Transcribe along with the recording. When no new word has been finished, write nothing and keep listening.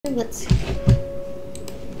Let's see.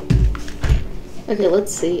 Okay,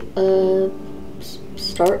 let's see.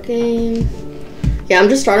 Start game. Yeah, I'm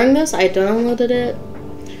just starting this. I downloaded it.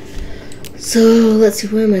 So let's see.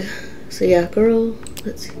 Where am I? So yeah, girl.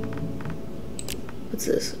 Let's see. What's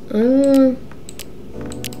this? Can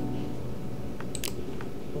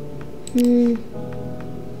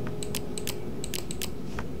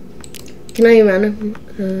I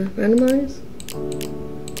randomize?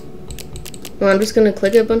 Well, I'm just gonna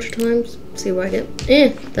click it a bunch of times, see what I get.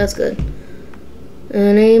 That's good.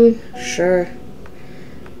 Name, sure.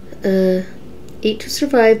 Eat to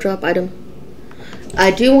survive, drop item.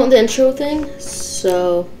 I do want the intro thing,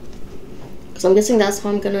 so, because I'm guessing that's how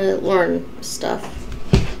I'm gonna learn stuff.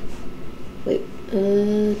 Wait,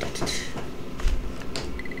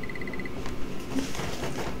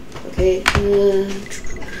 okay,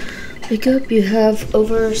 wake up, you have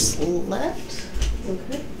overslept.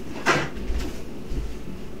 Okay.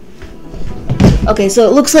 Okay, so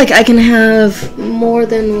it looks like I can have more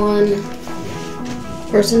than one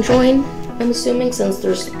person join, I'm assuming, since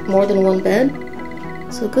there's more than one bed.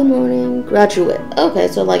 So good morning, graduate. Okay,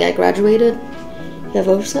 so like I graduated. You have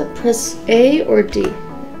overslept, press A or D.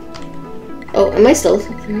 Oh, am I still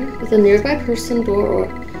here? With a nearby person door, or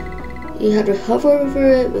you have to hover over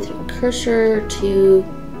it with your cursor to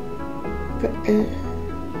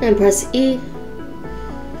and press E.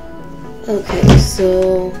 Okay,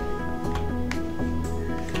 so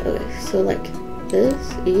like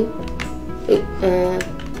this, E.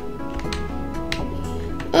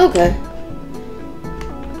 Okay.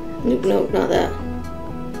 Nope, no, not that.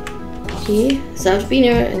 E. So I have to be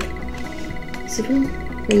near it and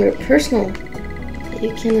remember personal.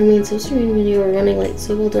 You can remain so serene when you are running late.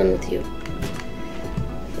 So well done with you.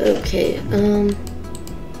 Okay.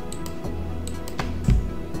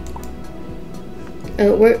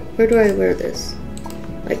 Where do I wear this?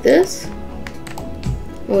 Like this?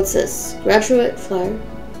 What's this? Graduate flyer.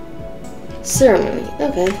 Ceremony.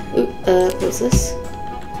 Okay. What's this?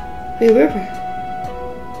 River.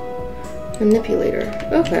 Manipulator.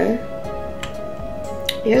 Okay.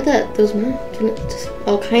 You hear that? Those can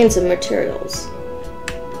all kinds of materials.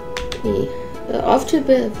 Off to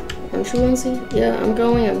bed. Aren't you, Lindsay? Yeah, I'm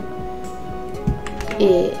going.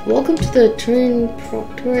 Welcome to the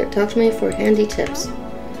Turret. Talk to me for handy tips.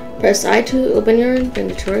 Press I to open your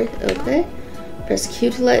inventory. Okay. Press Q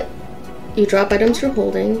to let you drop items you're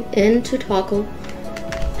holding, N to toggle,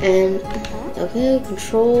 and okay,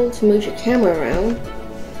 control to move your camera around.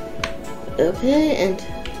 Okay, and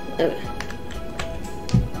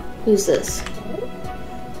who's this?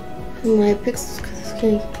 My pixels.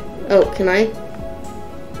 Oh, can I?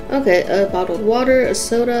 Okay, a bottled water, a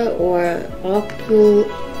soda, or aqua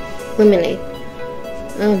lemonade.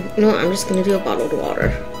 No, I'm just gonna do a bottled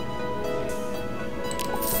water.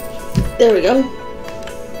 There we go.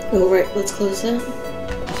 Oh, right, let's close that.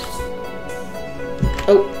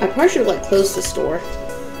 Oh, I probably should have, like, closed the store.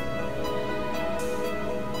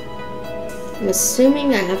 I'm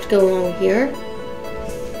assuming I have to go along here.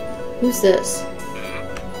 Who's this?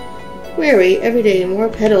 Weary, every day, more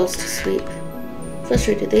petals to sweep.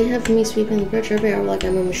 Frustrated, they have me sweeping the bridge every hour like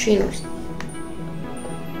I'm a machine or something.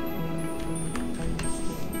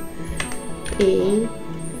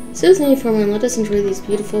 Soothe me for me and let us enjoy these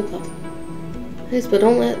beautiful blossoms. Please, but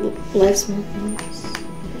don't let life smell.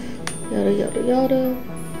 Yada yada yada.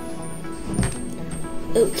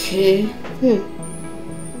 Okay.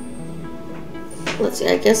 Let's see.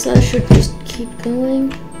 I guess I should just keep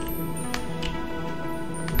going.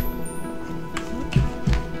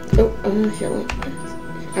 Oh, here.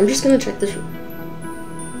 I'm just gonna check this.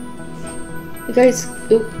 You guys.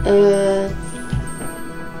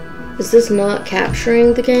 Is this not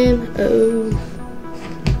capturing the game? Oh.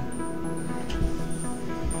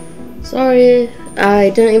 Sorry, I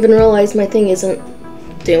didn't even realize my thing isn't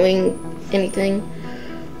doing anything.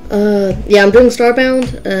 Yeah, I'm doing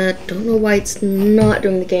Starbound. Don't know why it's not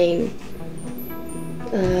doing the game.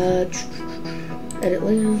 Edit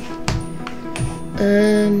layout.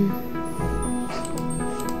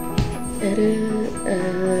 Edit.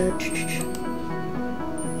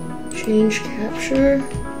 Change capture.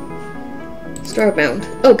 Starbound.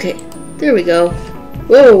 Okay, there we go.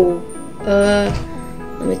 Whoa.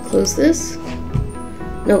 Let me close this.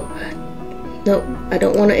 Nope. Nope. I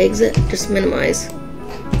don't want to exit. Just minimize.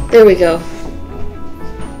 There we go.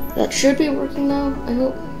 That should be working now, I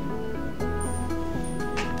hope.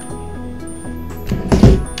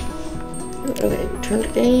 Okay, return to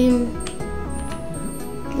game.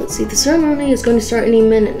 Let's see. The ceremony is going to start any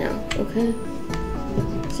minute now. Okay.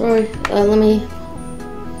 Sorry. Let me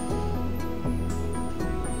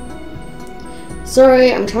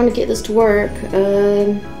Sorry, I'm trying to get this to work.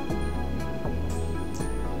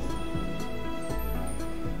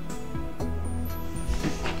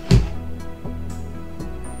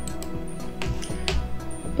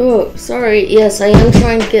 Oh, sorry. Yes, I am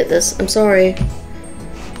trying to get this. I'm sorry.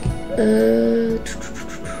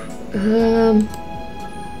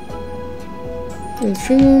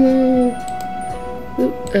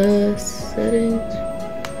 Settings.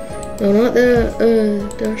 No, not that.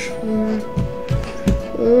 Dashboard.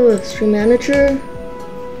 Oh, stream manager.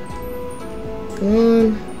 Come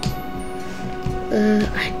on.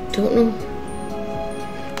 I don't know.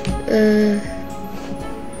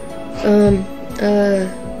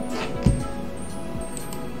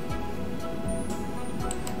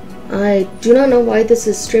 I do not know why this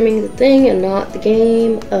is streaming the thing and not the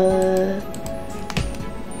game.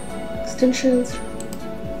 Extensions.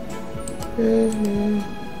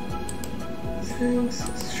 Settings.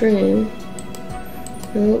 Stream.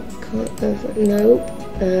 Nope. Nope.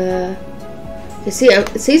 You see,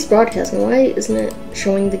 it says broadcasting. Why isn't it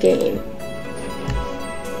showing the game?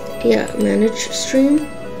 Yeah, manage stream.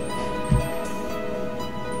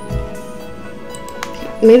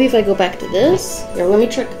 Maybe if I go back to this. Here, let me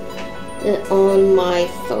check it on my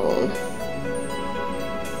phone.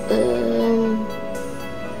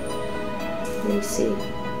 Let me see.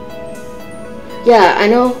 Yeah, I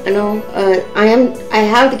know. I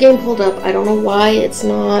have the game pulled up. I don't know why it's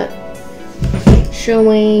not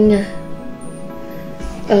showing.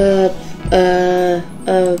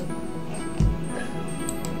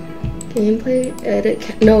 Gameplay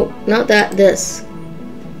edit. No, not that. This.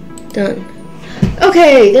 Done.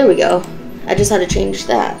 Okay, there we go. I just had to change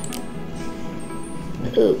that.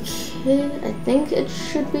 Okay, I think it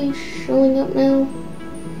should be showing up now.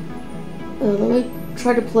 Let me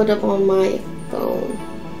try to pull it up on my phone.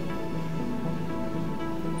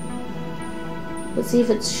 Let's see if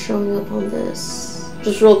it's showing up on this.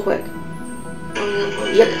 Just real quick.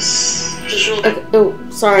 Yep. Okay. Oh,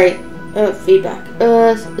 sorry. Feedback.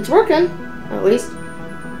 It's working, at least.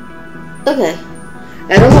 Okay.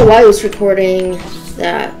 I don't know why it was recording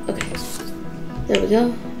that. Okay. There we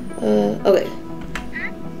go. Okay.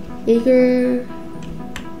 Eager.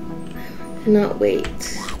 Cannot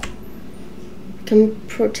wait. Can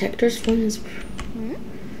protectors from his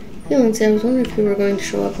feelings? I was wondering if you were going to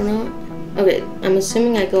show up or not. Okay, I'm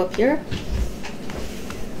assuming I go up here.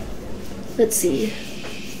 Let's see.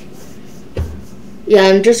 Yeah,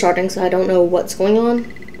 I'm just starting, so I don't know what's going on.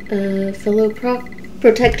 Fellow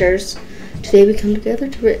protectors, today we come together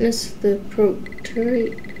to witness the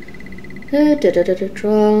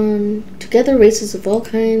drawn together races of all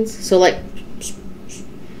kinds. So like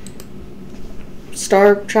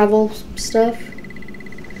star travel stuff.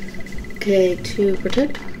 Okay, to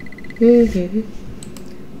protect.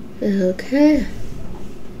 Okay.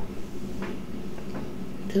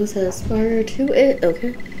 Those aspire to it.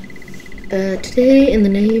 Okay. Today, in the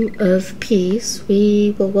name of peace,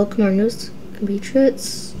 we will welcome our newest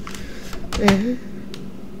compatriots. Okay.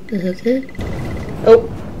 Oh.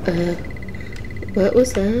 What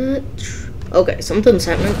was that? Okay, something's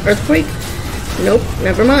happening. Earthquake? Nope.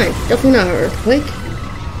 Never mind. Definitely not an earthquake.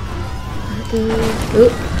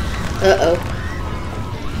 Uh-oh.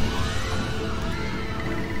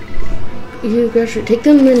 You guys should take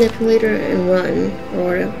the manipulator and run,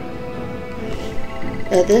 or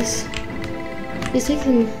this. Please take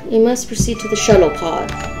them. You must proceed to the shuttle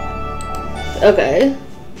pod. Okay,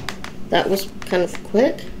 that was kind of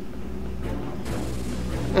quick.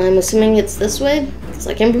 I'm assuming it's this way, because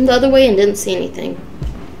I came from the other way and didn't see anything.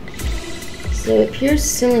 So it appears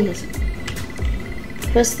ceiling is.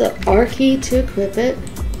 Press the R key to equip it.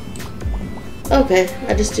 Okay,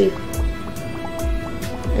 I just do.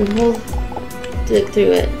 And hold. Dig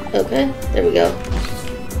through it. Okay, there we go.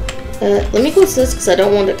 Let me close this because I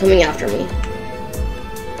don't want it coming after me.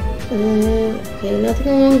 Okay, nothing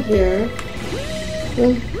along here.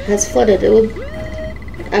 Has flooded. It would.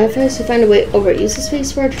 I advise you find a way over it. Use the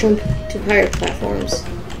space bar to jump to higher platforms.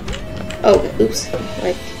 Oh, oops.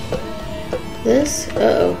 Like this?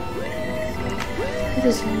 Uh-oh.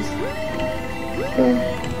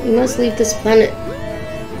 You must leave this planet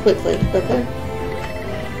quickly, okay?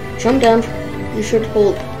 Jump down. You should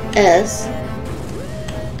hold S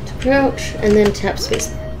to crouch and then tap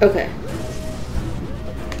space. Okay.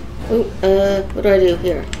 Oh, what do I do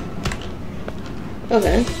here?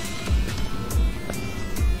 Okay.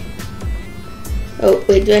 Oh,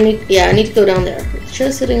 wait, do I need... Yeah, I need to go down there. The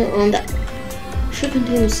chair sitting on that should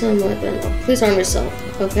contain some weapon. Oh, please arm yourself.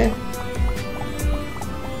 Okay.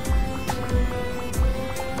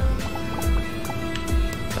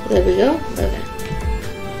 There we go. Okay.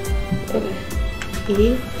 Okay.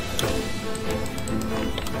 E.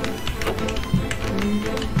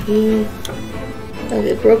 E.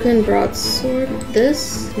 Okay, broken broadsword.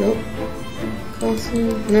 This? Nope.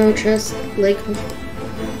 Constant. No, chest. Leg.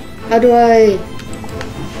 How do I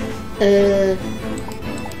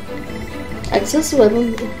access the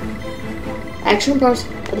weapon? Action bars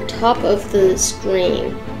at the top of the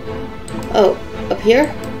screen. Oh, up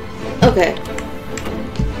here? Okay.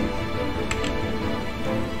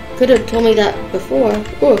 Could have told me that before.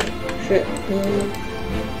 Oh, shit.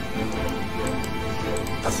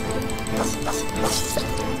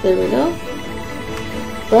 There we go.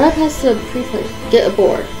 Lab has to get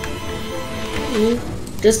aboard.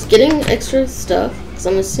 Just getting extra stuff, because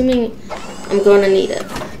I'm assuming I'm going to need it.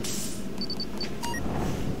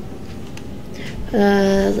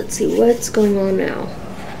 Let's see, what's going on now?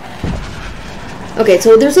 Okay,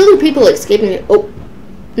 so there's other people escaping it. Oh,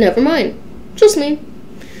 never mind. Just me.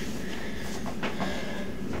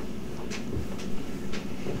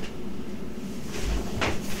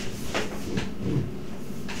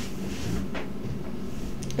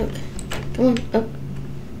 Okay, come on, up.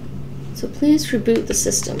 So please reboot the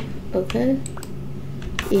system. Okay.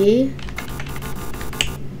 E.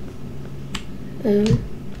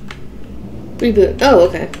 Reboot. Oh,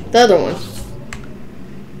 okay. The other one.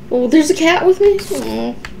 Oh, there's a cat with me?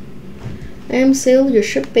 Aww. I am Sail, your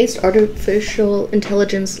ship-based artificial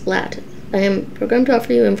intelligence lat. I am programmed to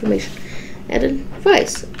offer you information and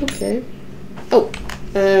advice. Okay. Oh,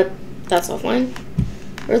 that's offline.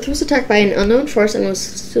 Earth was attacked by an unknown force and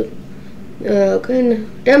was okay.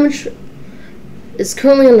 Damage is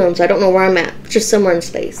currently unknown, so I don't know where I'm at. Just somewhere in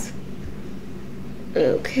space.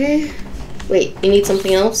 Okay. Wait, you need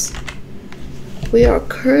something else? We are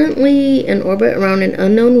currently in orbit around an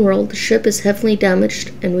unknown world. The ship is heavily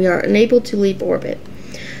damaged, and we are unable to leave orbit.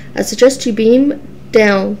 I suggest you beam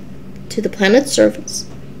down to the planet's surface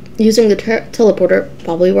using the teleporter,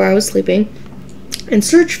 probably where I was sleeping, and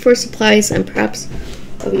search for supplies and perhaps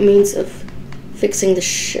a means of fixing the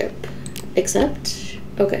ship. Accept?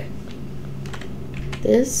 Okay.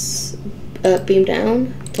 This, beam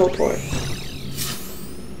down, teleport.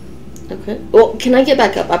 Okay. Well, can I get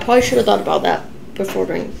back up? I probably should have thought about that before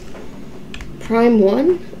doing. Prime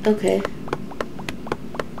 1? Okay.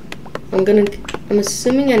 I'm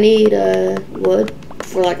assuming I need, wood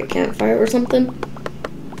for like a campfire or something.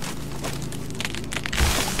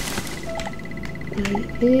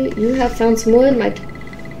 You have found some wood.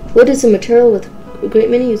 Wood is a material with great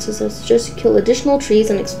many uses. I suggest you kill additional trees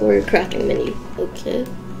and explore your crafting menu. Okay.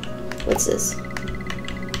 What's this?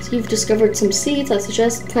 So you've discovered some seeds. I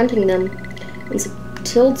suggest planting them in some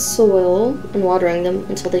tilled soil and watering them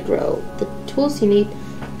until they grow. The tools you need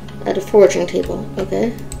at a foraging table.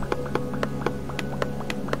 Okay.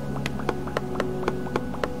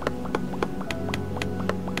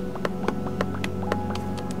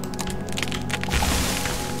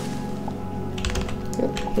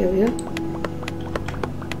 Oh, here we go.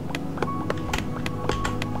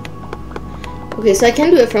 Okay, so I can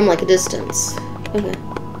do it from like a distance. Okay.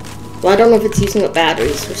 Well, I don't know if it's using up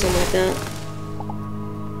batteries or something like that.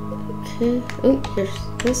 Okay. Oh, here's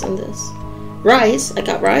this and this. Rice. I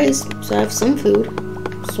got rice, so I have some food.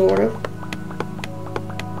 Sort of.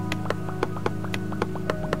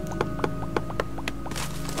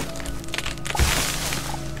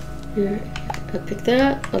 Here. I pick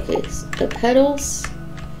that. Okay, so the petals.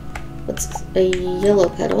 What's a yellow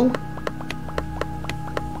petal?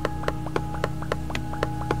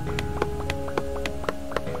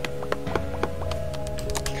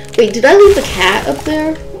 Wait, did I leave the cat up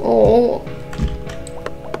there? Oh.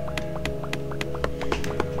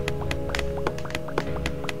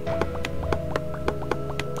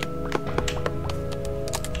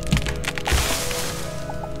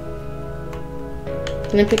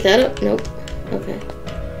 Can I pick that up? Nope. Okay.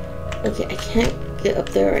 Okay, I can't get up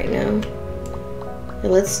there right now. Okay,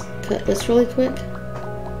 let's cut this really quick.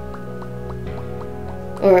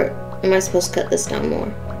 Or am I supposed to cut this down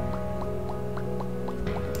more?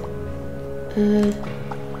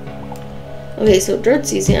 Okay, so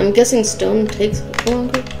dirt's easy. I'm guessing stone takes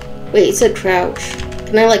longer. Wait, it said crouch.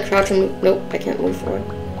 Can I like crouch and move? Nope, I can't move forward.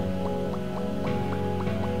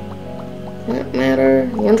 Plant matter.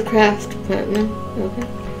 Learn to craft plant matter. Okay.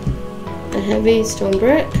 A heavy stone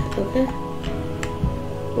brick. Okay.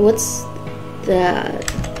 What's that?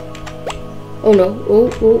 Oh no. Oh,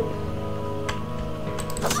 oh.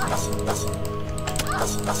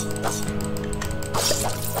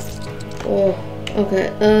 Oh,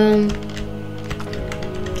 okay.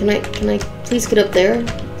 Can I please get up there?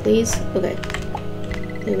 Please? Okay.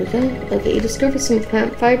 There we go. Okay, you discovered some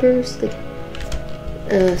plant fibers.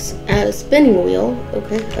 A spinning wheel.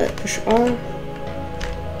 Okay, push R.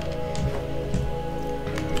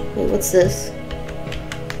 Wait, what's this?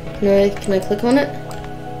 Can I click on it?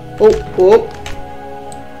 Oh, whoop.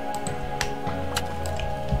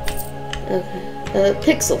 Okay.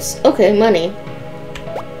 Pixels. Okay, money.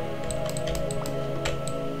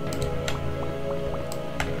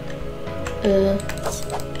 Okay.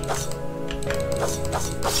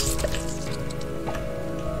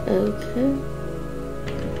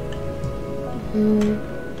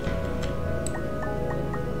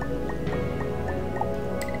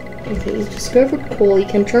 Okay, you've discovered coal. You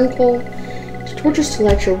can turn coal to torches to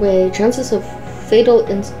light your way. Chances of fatal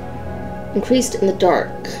increased in the dark.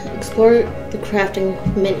 Explore the crafting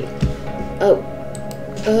menu. Oh.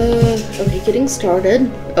 Okay, getting started.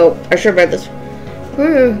 Oh, I should have read this.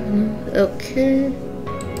 Okay.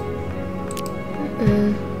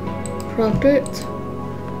 Profit.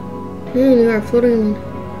 You are floating.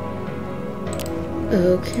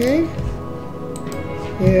 Okay.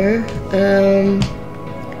 Here.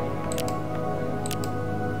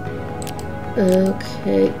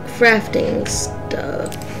 Okay. Crafting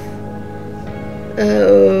stuff.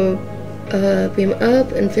 Beam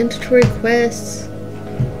up. Inventory quests.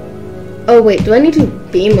 Oh, wait. Do I need to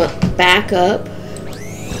beam up? Back up?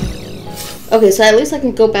 Okay, so at least I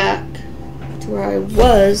can go back to where I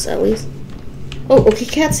was, at least. Oh, okay,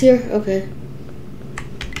 cat's here. Okay.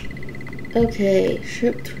 Okay,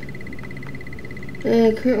 shipped.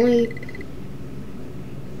 Currently.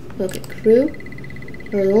 Okay, crew.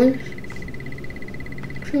 Or the only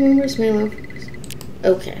crew members may allow.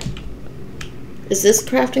 Okay. Is this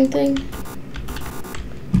crafting thing?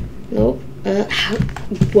 Nope. How?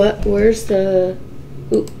 What? Where's the?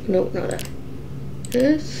 Oop, nope, not that.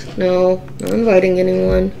 This? No, not inviting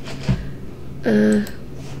anyone.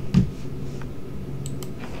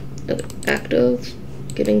 Okay, active.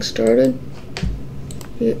 Getting started.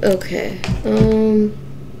 Okay.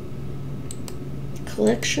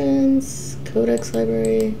 Collections, codex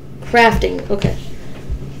library, crafting. Okay.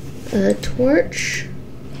 Torch,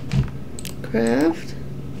 craft,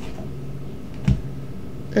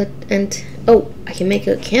 and oh, I can make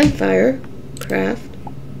a campfire. Craft.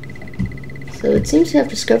 So it seems to have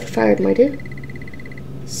discovered fire, my dear.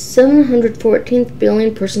 714th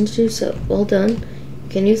billion person to do so. Well done. You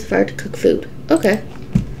can use the fire to cook food. Okay.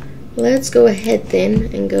 Let's go ahead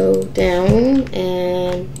then and go down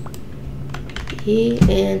and beam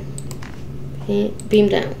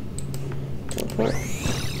down. Teleport.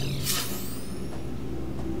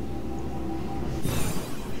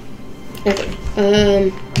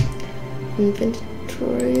 Okay.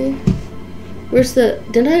 Inventory. Where's the?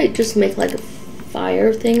 Didn't I just make like a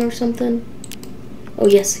fire thing or something? Oh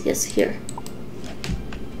yes, yes, here.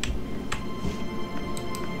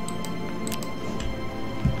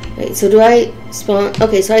 Wait, so do I spawn?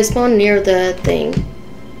 Okay, so I spawn near the thing,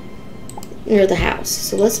 near the house.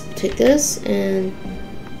 So let's take this and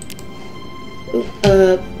so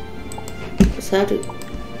I have to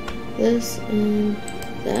this and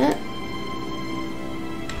that.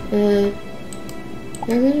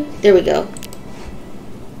 There we go.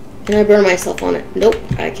 Can I burn myself on it? Nope,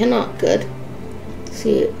 I cannot. Good. Let's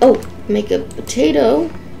see. Oh, make a potato.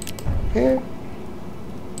 Prepare.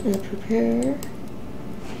 Prepare.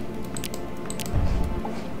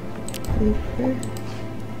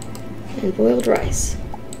 And boiled rice.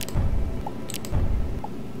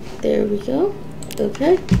 There we go.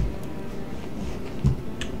 Okay.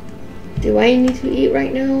 Do I need to eat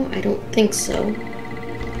right now? I don't think so.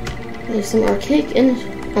 There's some archaic in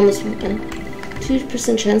on this one.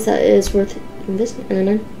 2% chance that it is worth investing. And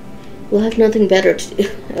then we'll have nothing better to do.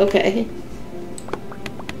 Okay.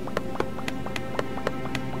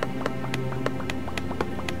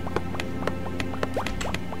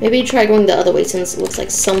 Maybe try going the other way since it looks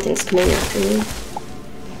like something's coming after me.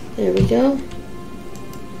 There we go.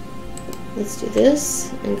 Let's do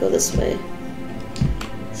this and go this way.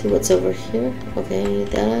 See what's over here. Okay,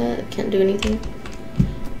 that can't do anything.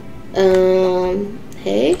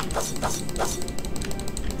 Hey.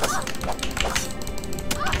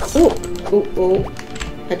 Oh.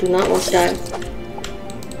 I do not want to die.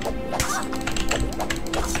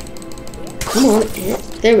 Come on,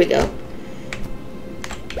 there we go.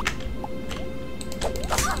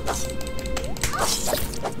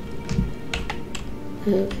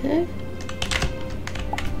 Okay.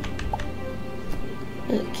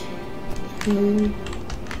 Okay.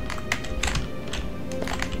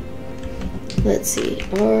 Let's see.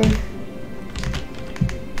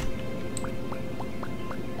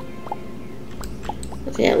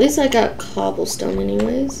 Okay, at least I got cobblestone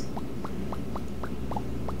anyways.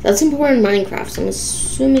 That's important in Minecraft, so I'm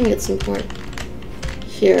assuming it's important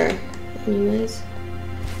here. Anyways.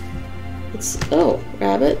 It's, oh,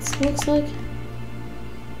 rabbits, looks like.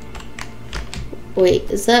 Wait,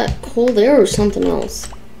 is that coal there or something else?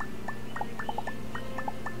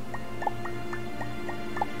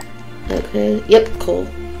 Okay, yep, coal.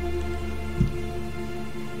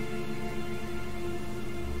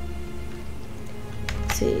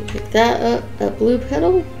 Let's see, pick that up, a blue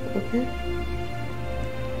petal, okay.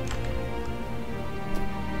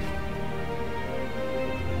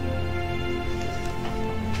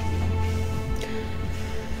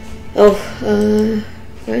 Oh,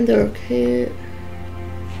 find the arcade.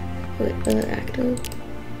 Wait, active.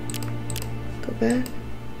 Go back.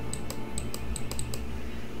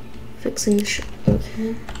 Fixing the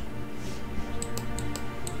okay.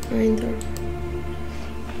 Find the.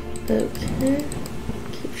 Okay.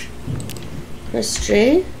 Keep press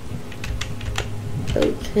J.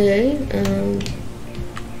 Okay.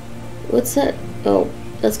 What's that? Oh,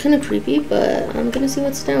 that's kind of creepy, but I'm gonna see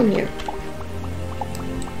what's down here.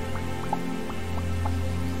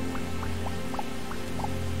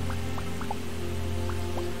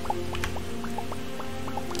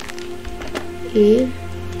 E.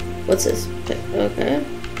 What's this? Okay.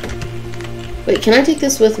 Wait, can I take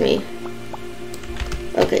this with me?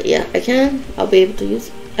 Okay, yeah, I can. I'll be able to use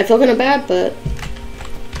it. I feel kind of bad, but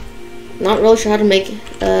not really sure how to make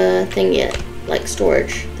a thing yet. Like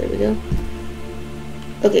storage. There we go.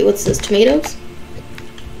 Okay, what's this? Tomatoes?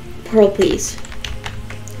 Pearl peas.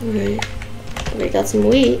 Alright. Okay, got some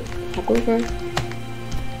wheat. Hop over.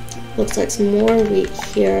 Looks like some more wheat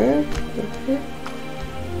here. Okay.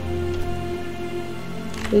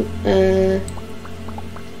 Oop,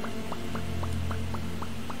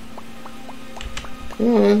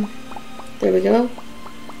 come on. There we go.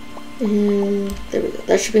 And there we go.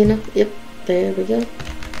 That should be enough. Yep. There we go.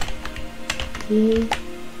 E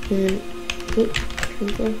and oop,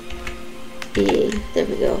 E. There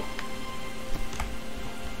we go.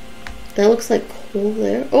 That looks like coal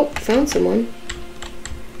there. Oh, found someone.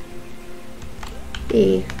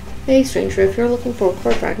 E. Hey, stranger. If you're looking for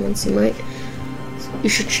core fragments, you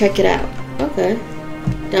should check it out. Okay.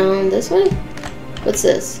 Down this way? What's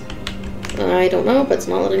this? I don't know, but it's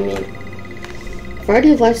not letting me in.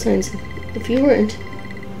 Variety of life science. If you were into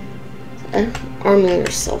arming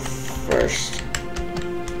yourself first.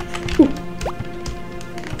 Ooh.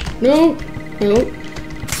 No. No.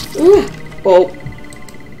 Ooh. Oh.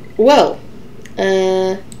 Well.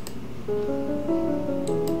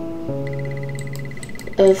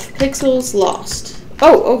 Of pixels lost.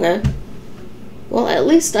 Oh, okay. Well, at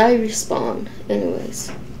least I respawn,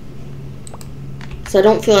 anyways. So I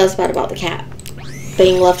don't feel as bad about the cat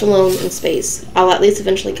being left alone in space. I'll at least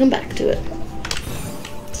eventually come back to it.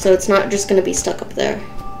 So it's not just gonna be stuck up there.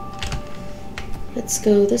 Let's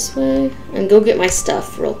go this way and go get my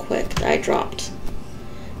stuff real quick that I dropped.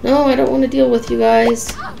 No, I don't want to deal with you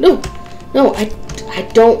guys. No, no, I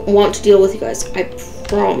don't want to deal with you guys. I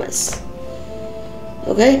promise.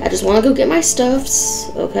 Okay, I just want to go get my stuffs.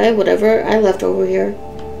 Okay, whatever I left over here.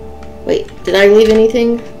 Wait, did I leave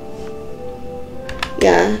anything?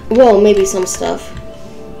 Yeah, well, maybe some stuff.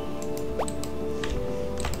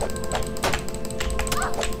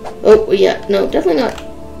 Oh, yeah, no, definitely not.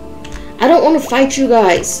 I don't want to fight you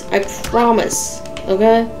guys. I promise.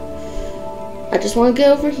 Okay? I just want to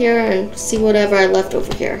get over here and see whatever I left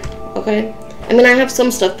over here. Okay? I mean, I have some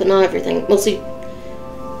stuff, but not everything. Mostly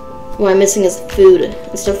what I'm missing is food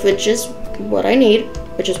and stuff, which is what I need,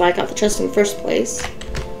 which is why I got the chest in the first place.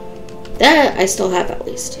 That I still have, at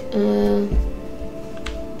least.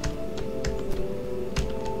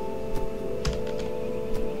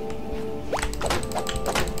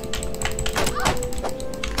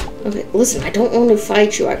 Okay, listen, I don't want to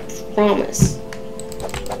fight you, I promise.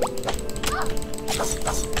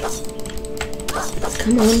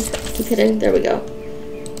 Come on, keep hitting. There we go.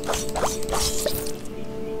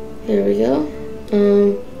 There we go.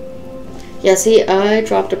 Yeah, see, I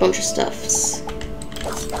dropped a bunch of stuffs.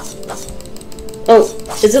 Oh,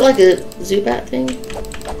 is it like a Zubat thing?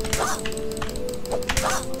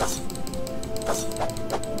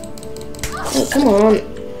 Oh, come on.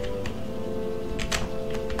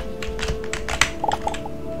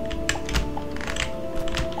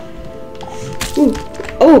 Ooh.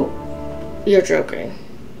 Oh, you're joking.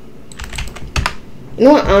 You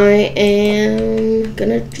know what? I am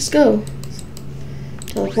gonna just go.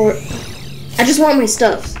 Teleport. I just want my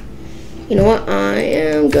stuff. You know what? I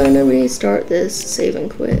am gonna restart this. Save and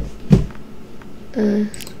quit.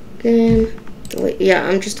 Game. Delete. Yeah,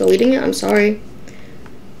 I'm just deleting it. I'm sorry.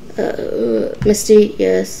 Misty,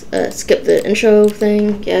 yes. Skip the intro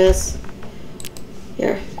thing, yes.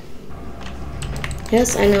 Yeah.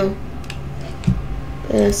 Yes, I know.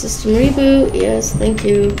 System reboot, yes, thank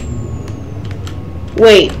you.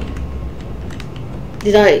 Wait.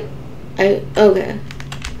 Did I, okay.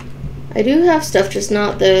 I do have stuff, just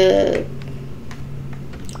not the,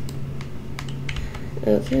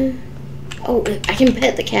 okay. Oh, I can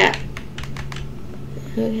pet the cat.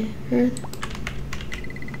 Okay, Earth.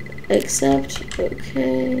 Accept,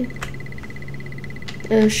 okay.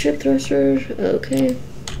 Ship thrusters, okay.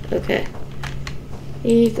 Okay.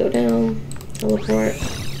 E, go down, teleport.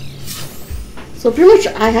 So pretty much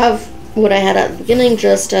I have what I had at the beginning,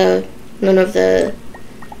 just none of the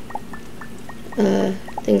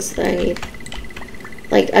things that I need.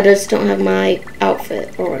 Like, I just don't have my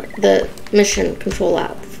outfit, or the mission control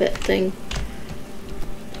outfit thing.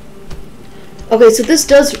 Okay, so this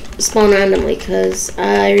does spawn randomly, because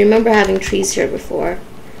I remember having trees here before.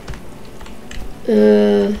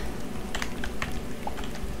 Okay,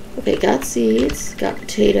 got seeds, got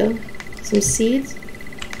potato, some seeds.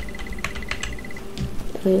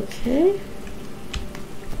 Okay.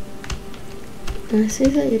 I see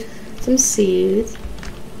that you some seeds.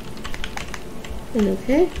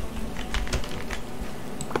 Okay.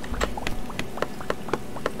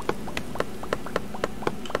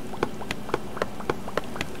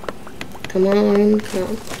 Come on, come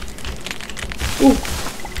on. Ooh.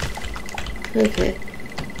 Okay.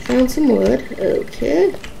 Found some wood.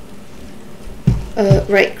 Okay.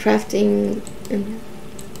 Right, crafting.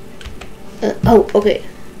 Oh, okay.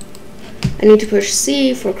 I need to push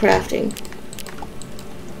C for crafting.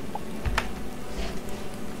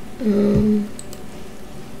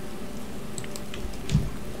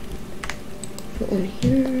 Put one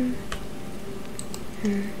here.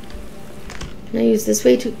 Here. Can I use this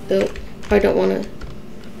way to? Oh, I don't want to.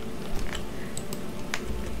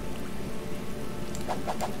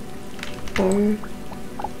 R.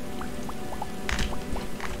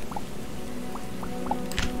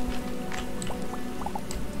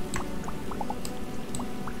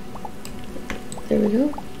 There we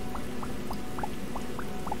go.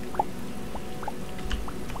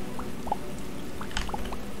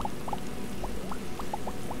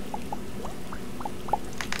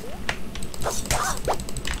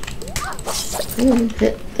 Come on,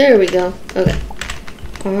 hit. There we go. Okay.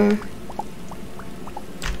 R.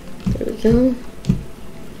 There we go.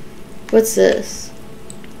 What's this?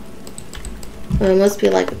 It must be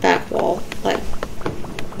like a back wall, like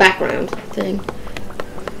background thing.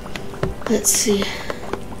 Let's see.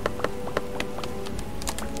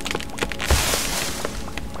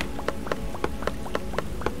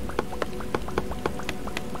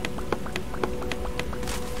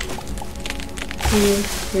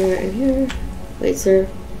 Here and here. Wait, sir.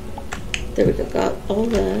 There we go. Got all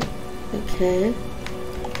that. Okay.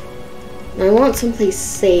 I want someplace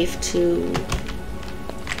safe to.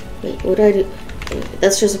 Wait, what do I do?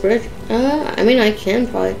 That's just a bridge. I mean, I can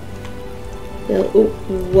probably. Yeah, ooh,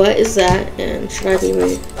 what is that? And should I be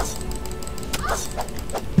ready?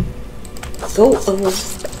 Go. Oh,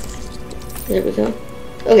 there we go.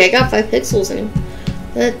 Okay, I got 5 pixels in him.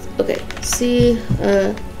 That's okay. See,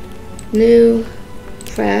 new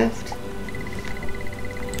craft.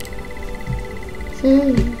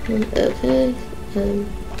 Okay.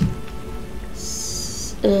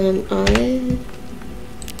 I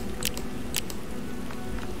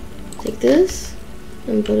take this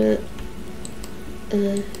and put it.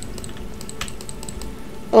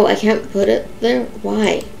 Oh, I can't put it there?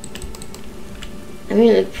 Why? I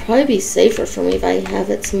mean, it'd probably be safer for me if I have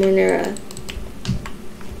it somewhere near a...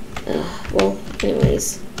 well,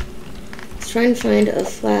 anyways. Let's try and find a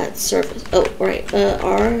flat surface. Oh, right.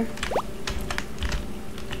 R.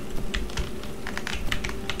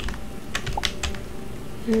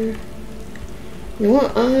 Here. You know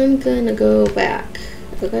what? I'm gonna go back.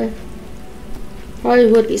 Okay? Probably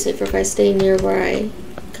would be safer if I stay near where I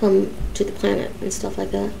come to the planet and stuff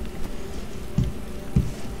like that.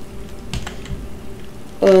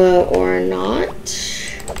 Or not.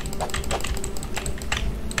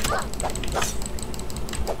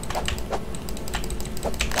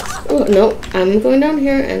 Oh, no. I'm going down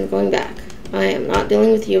here and going back. I am not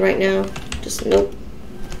dealing with you right now. Just nope.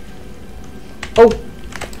 Oh,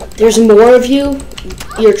 there's more of you?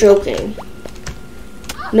 You're joking.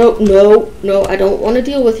 Nope, no, no, I don't want to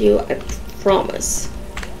deal with you. I promise.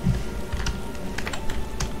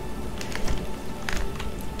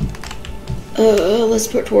 Let's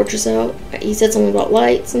put torches out. He said something about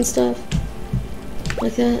lights and stuff.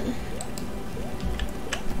 Like that.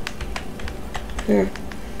 Here.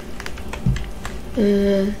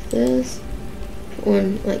 This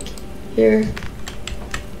one, like, here.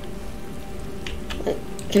 Like,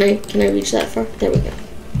 can I reach that far? There we go.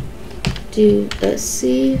 Do a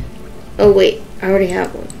C. Oh wait, I already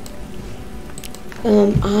have one.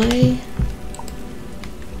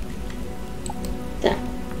 That.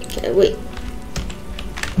 Okay, wait.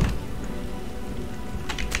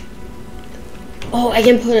 Oh, I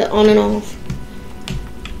can put it on and off.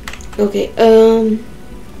 Okay,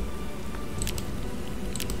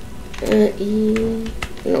 E.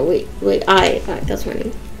 No, wait, I, that's my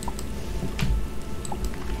name.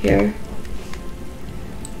 Here.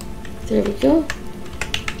 There we go.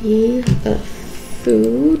 E,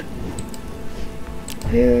 food.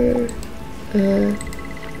 Here,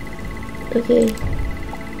 okay.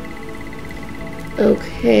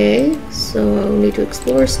 Okay, so I'll need to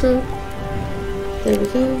explore stuff. There we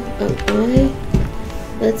go.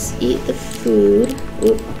 Let's eat the food.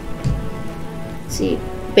 Oop. Let's see,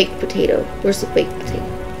 baked potato. Where's the baked potato?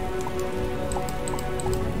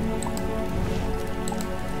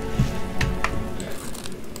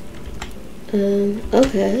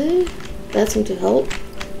 Okay. That seemed to help.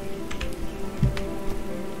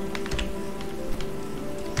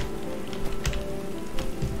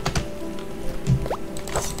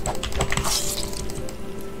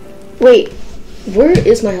 Wait, where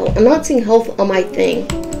is my health? I'm not seeing health on my thing.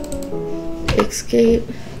 Escape.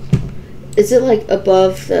 Is it like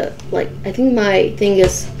above the, like, I think my thing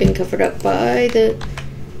is being covered up by the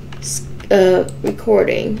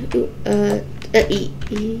recording. Ooh, E.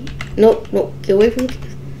 Nope, get away from me.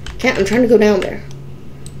 Can't, I'm trying to go down there.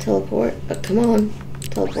 Teleport. Come on.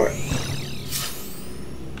 Teleport.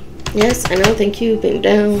 Yes, I know, thank you, being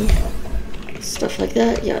down. Stuff like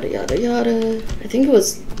that, yada yada yada. I think it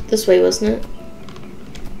was this way, wasn't it?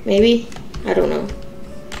 Maybe? I don't know.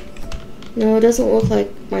 No, it doesn't look like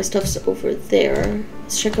my stuff's over there.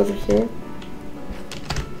 Let's check over here.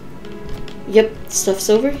 Yep, stuff's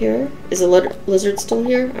over here. Is the lizard still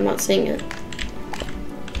here? I'm not seeing it.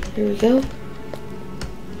 Here we go.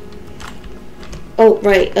 Oh,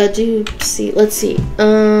 right, let's see.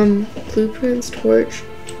 Blueprints, torch,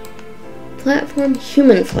 platform,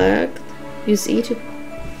 human flag. Use E to...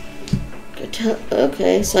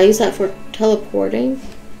 Okay, so I use that for teleporting.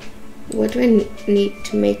 What do I need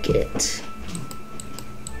to make it?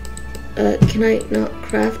 Can I not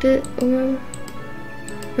craft it? Or...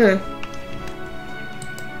 Huh.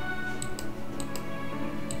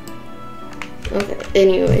 Okay,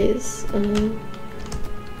 anyways, oh,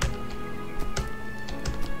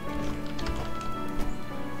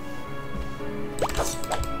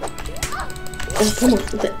 come on,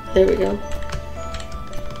 there we go.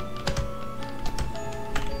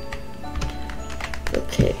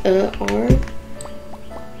 Okay, R.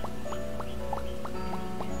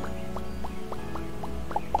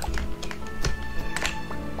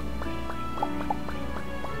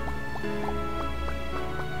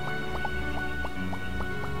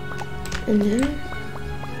 And there.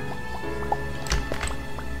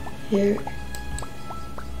 Here.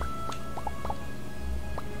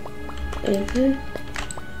 Okay.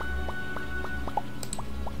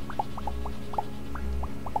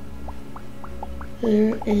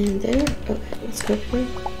 There and there. Okay, let's go here.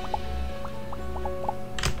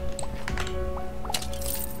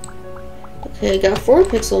 Okay, got 4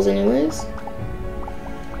 pixels anyways.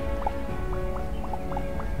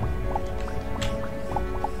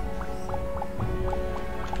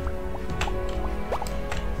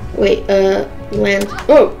 Wait, land.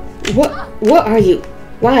 Oh, what are you?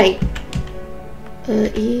 Why?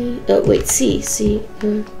 E. Oh, wait, C.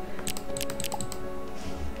 Go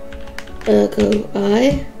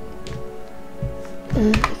I.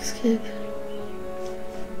 Escape.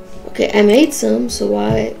 Okay, I made some, so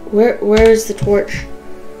why? Where's the torch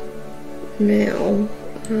now?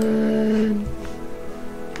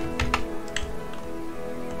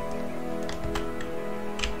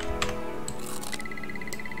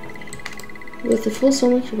 With the full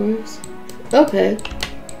stomach bars. Okay.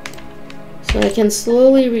 So I can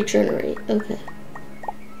slowly regenerate. Okay.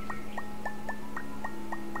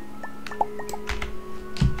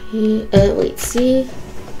 Wait, C.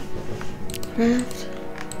 Craft.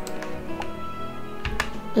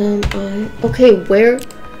 Okay, where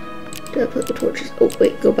did I put the torches? Oh,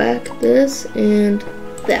 wait, go back. This and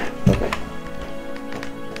that. Okay.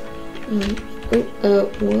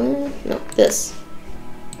 What? No, this.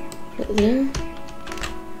 Right there.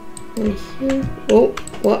 One here. Oh,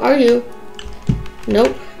 what are you?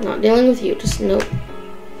 Nope, not dealing with you. Just nope.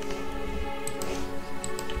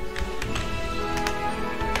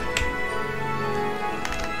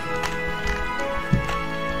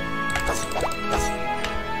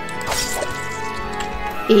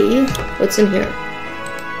 E. What's in here?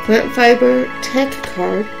 Plant fiber tech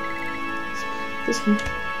card. This one.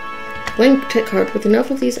 Blank tech card. With enough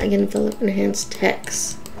of these, I can develop enhanced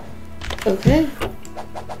techs. Okay.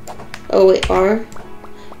 Oh wait, R.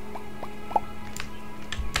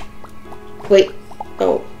 Wait.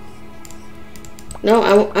 Oh. No,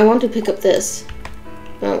 I want to pick up this.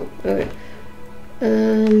 Oh, okay.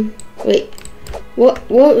 Wait. What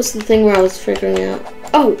was the thing where I was figuring out?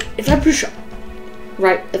 Oh, if I push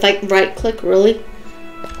right, if I right click, really?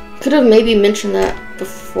 Could have maybe mentioned that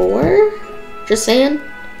before. Just saying.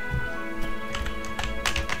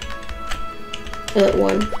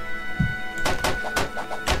 One.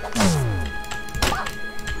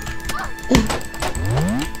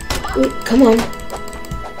 Wait, come on.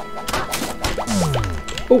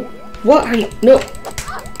 Oh, what are you? No.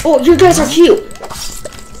 Oh, you guys are cute.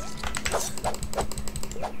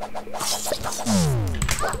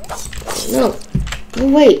 No. Go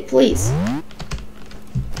away, please.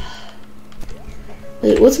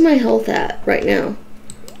 Wait, what's my health at right now?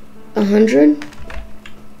 100?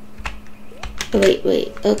 Oh,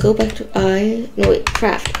 wait. Go back to I. No, wait.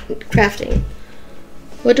 Crafting.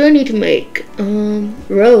 What do I need to make?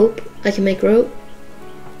 Rope. I can make rope.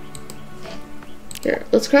 Here,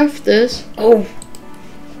 let's craft this. Oh.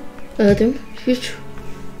 Then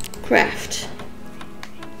craft.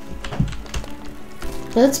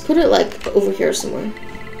 Let's put it like over here somewhere.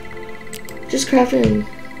 Just crafting.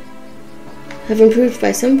 Have improved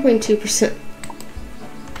by 7.2%.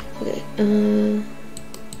 Okay.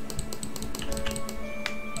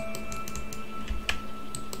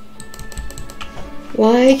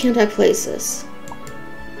 Why can't I place this?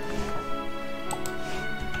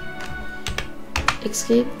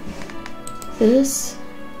 Escape. This.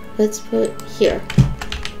 Let's put here.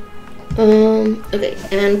 Okay,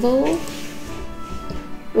 anvil.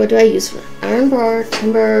 What do I use for iron bar,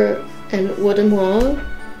 timber, and wooden log?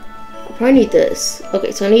 I probably need this.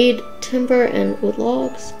 Okay, so I need timber and wood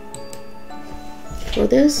logs. For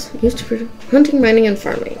this, used for hunting, mining, and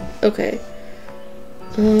farming. Okay.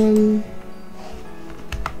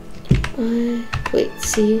 Wait,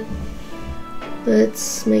 see.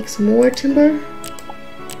 Let's make some more timber.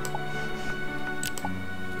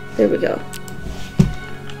 There we go.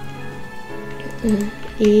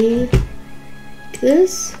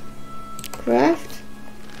 This. Craft.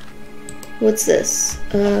 What's this?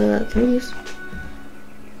 Can we use?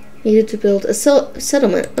 Needed to build a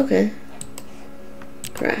settlement. Okay.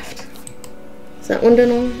 Craft. Is that one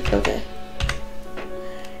done all? Okay.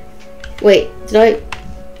 Wait, did I?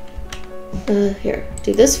 Here.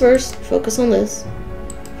 Do this first. Focus on this.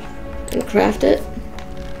 And craft it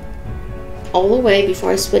all the way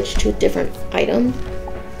before I switch to a different item.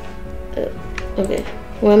 Okay.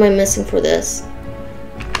 What am I missing for this?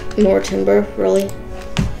 More timber, really?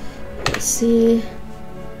 Let's see.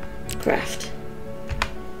 Craft.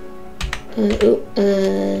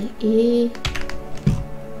 E.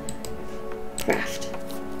 Craft.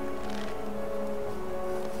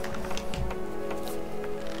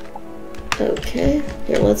 Okay,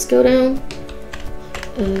 here, let's go down.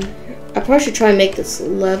 I probably should try and make this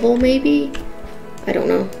level, maybe? I don't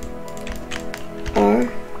know.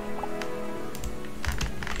 R.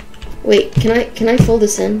 Wait, can I fold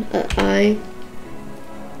this in? I.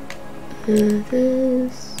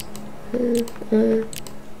 This.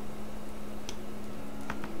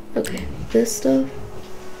 Okay, this stuff.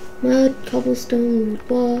 Mud, cobblestone, wood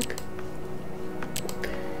block.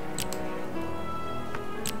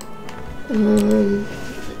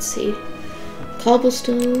 Let's see.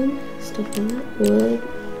 Cobblestone, stuff like that, wood.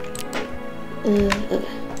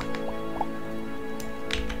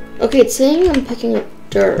 Okay, it's saying I'm picking up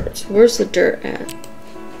dirt. Where's the dirt at?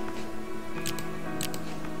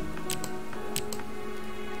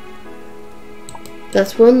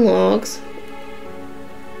 That's wooden logs.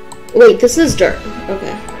 Wait, this is dirt.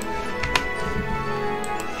 Okay.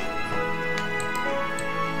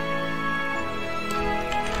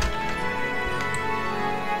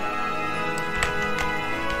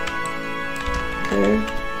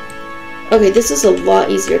 Okay, this is a lot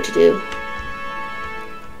easier to do.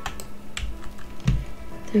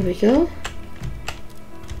 There we go.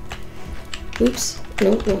 Oops.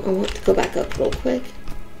 No, I want to go back up real quick.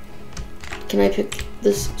 Can I pick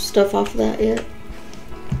this stuff off of that yet?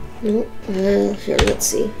 No. Here, let's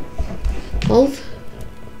see. Health.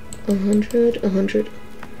 100, 100.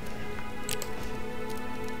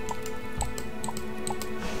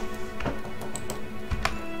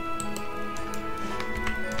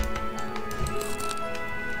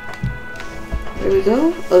 There we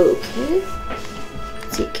go. Okay.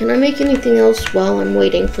 Let's see, can I make anything else while I'm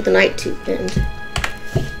waiting for the night to end?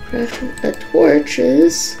 Craft a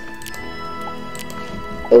torches.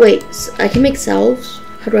 Oh wait, I can make salves?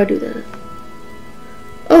 How do I do that?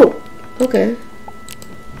 Oh, okay.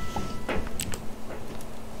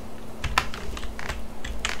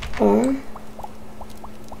 R.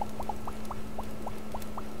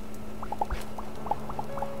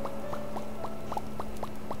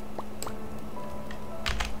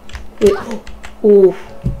 Wait, oh,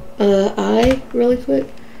 I, really quick.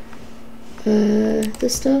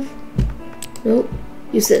 This stuff? Nope.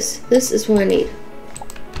 Use this. This is what I need.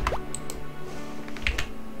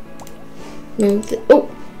 No, oh,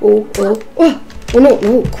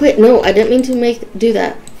 no, quit. No, I didn't mean to do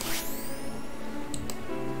that.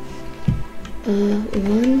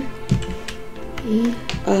 One, E,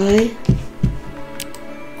 I,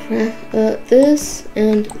 craft, this,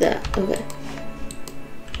 and that. Okay.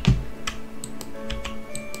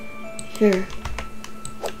 Here.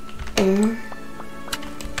 R.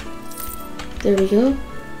 There we go.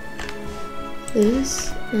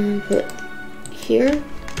 This, and put here.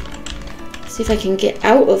 See if I can get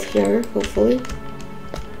out of here, hopefully.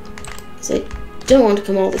 Because I don't want to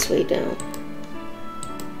come all this way down.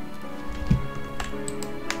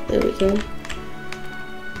 There we go.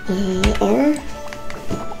 R.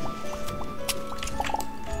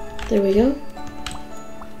 There we go.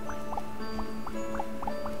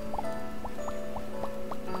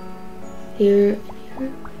 Here,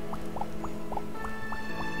 here.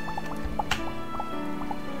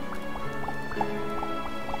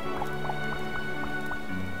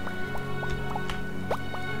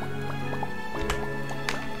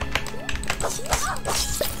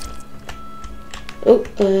 Oh,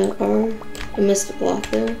 R. I missed a block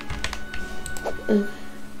there. Okay.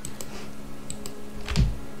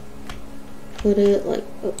 Put it like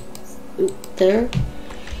there.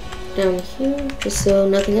 Down here, just so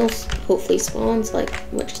nothing else hopefully spawns like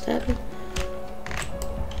what just happened.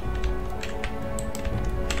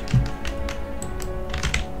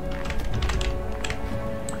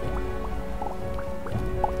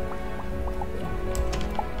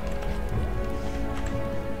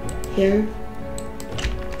 Here.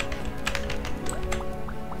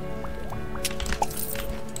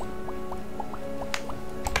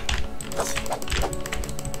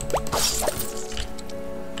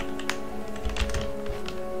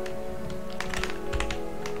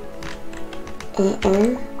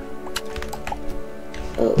 R.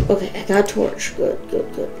 Oh, okay, I got a torch. Good,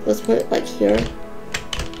 good, good. Let's put it like here.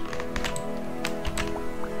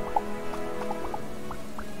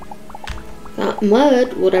 Got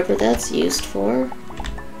mud, whatever that's used for.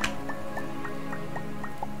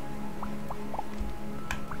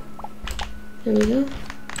 There we go.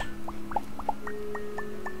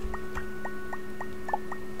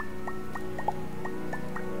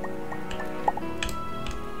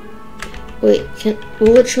 Wait,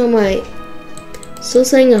 will it show my... Still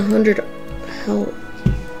saying 100 health.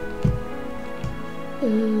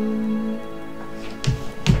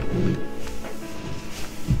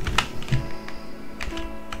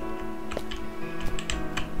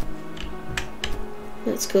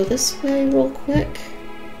 Let's go this way real quick.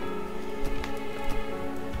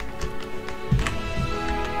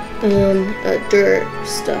 Dirt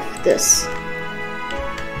stuff, this.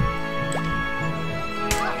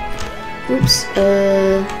 Oops,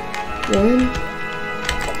 one.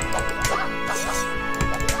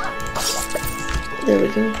 There we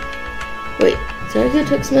go. Wait, did I get a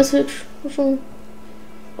text message or phone?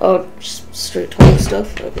 Oh, just straight talk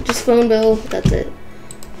stuff. Okay, just phone bill, that's it.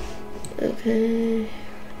 Okay.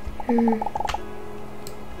 Here.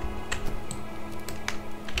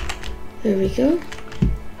 There we go.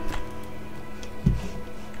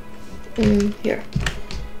 Here.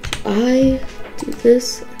 I do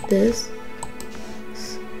this,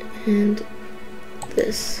 and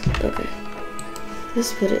this. Okay.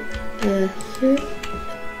 This, put it here. Do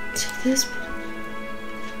this.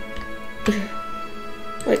 Put it here.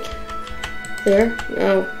 Like there.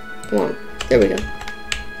 No. Come on. There we go.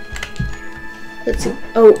 Let's see.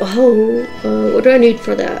 Oh. What do I need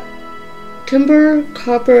for that? Timber,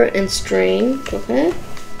 copper, and string. Okay.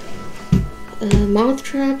 Moth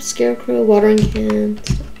trap, scarecrow, watering can.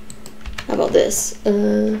 How about this?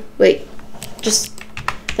 Wait.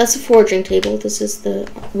 That's a foraging table. This is the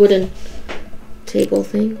wooden table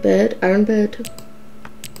thing. Bed, iron bed.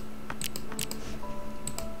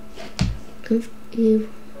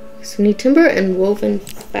 So we need timber and woven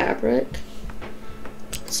fabric.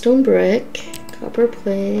 Stone brick, copper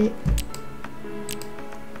plate.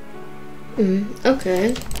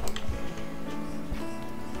 Okay.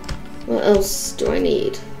 What else do I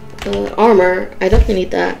need? Armor. I definitely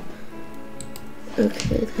need that.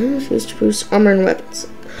 Okay, then it's used to boost armor and weapons.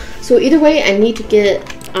 So either way, I need to get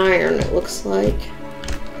iron, it looks like.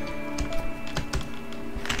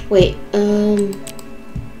 Wait, let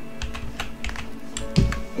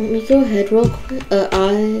me go ahead real quick.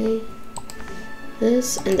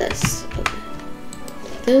 This and this. Okay.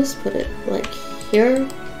 Like this, put it like here.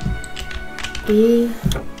 B,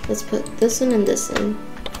 let's put this in and this in.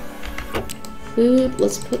 Food,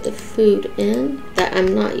 let's put the food in that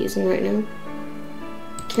I'm not using right now.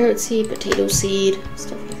 Carrot seed, potato seed,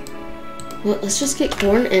 stuff like that. Well, let's just get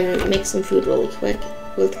corn and make some food really quick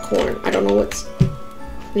with corn. I don't know what's...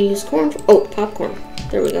 We use corn for... Oh, popcorn.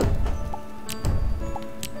 There we go.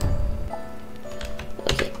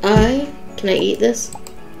 Okay, can I eat this?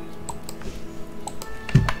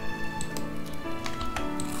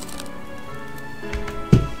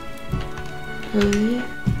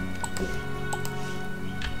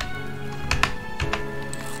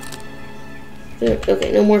 There,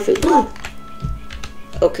 okay, no more food.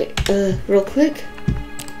 Okay, real quick.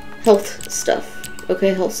 Health stuff.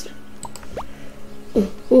 Okay, health stuff.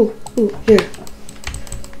 Ooh, here.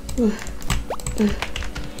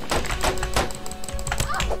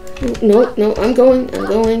 No, I'm going.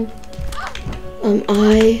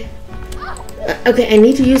 Okay, I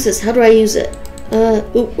need to use this. How do I use it?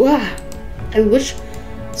 I wish...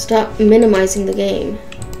 Stop minimizing the game.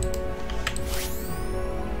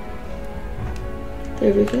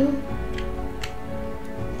 There we go.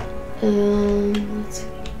 Let's see.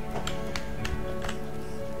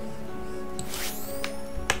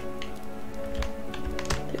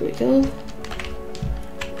 There we go.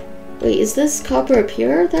 Wait, is this copper up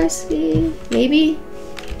here that I see? Maybe?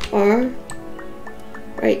 R?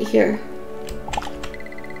 Right here.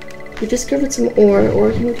 We discovered some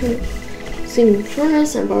ore can return. Steam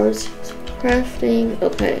furnace and bars. Crafting.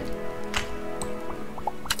 Okay.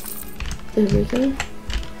 There we go.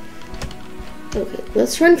 Okay,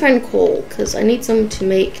 let's try and find coal, because I need some to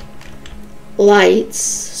make lights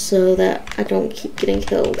so that I don't keep getting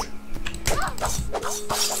killed.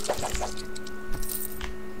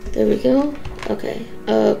 There we go. Okay,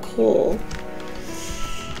 coal.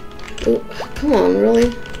 Ooh, come on,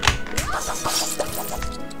 really?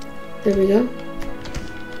 There we go.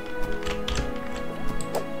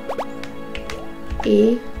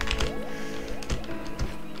 E.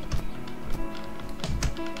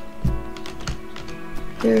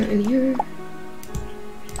 Here and here.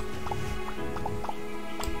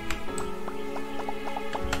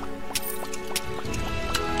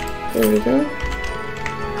 There we go.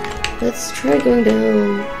 Let's try going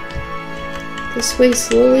down this way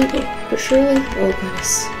slowly but surely. Oh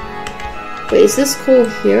goodness. Wait, is this coal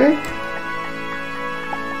here?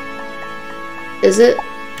 Is it?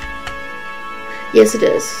 Yes, it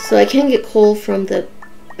is. So I can get coal from the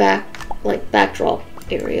backdrop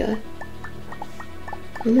area.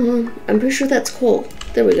 Come on. I'm pretty sure that's coal.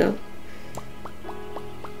 There we go.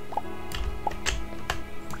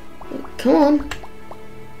 Come on.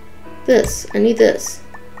 This. I need this.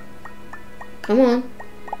 Come on.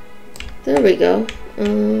 There we go.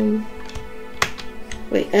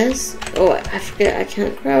 Wait, S? Oh, I forget. I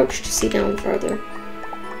can't crouch to see down farther.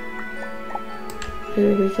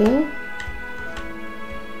 There we go.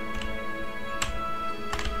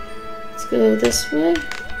 Let's go this way.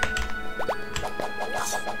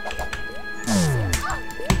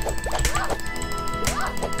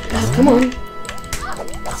 Oh, come on.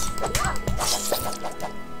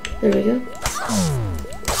 There we go.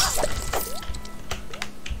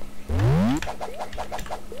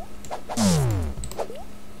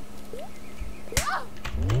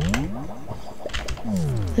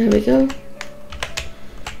 There we go.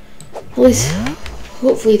 At least,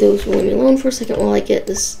 hopefully those will leave me alone for a second while I get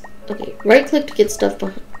this. Okay, right click to get stuff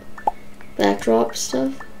behind. Backdrop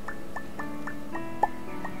stuff.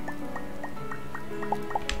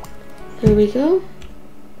 There we go.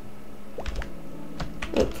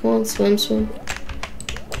 Oh, come on, swim.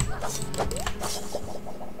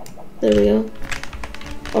 There we go.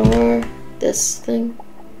 R, this thing.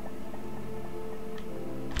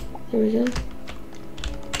 There we go.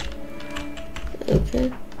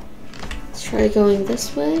 Okay. Let's try going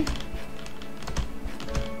this way.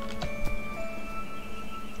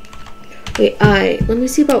 Wait, let me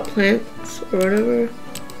see about plants or whatever.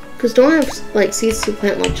 Because don't I have like seeds to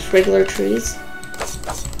plant like just regular trees?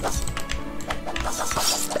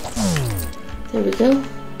 There we go.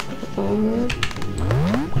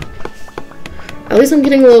 At least I'm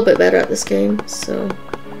getting a little bit better at this game, so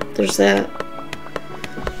there's that.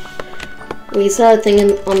 Wait, is that a thing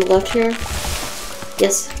on the left here?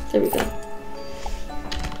 Yes, there we go.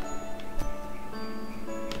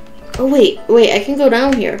 Oh, wait, I can go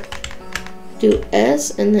down here. Do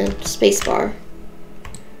S and then spacebar.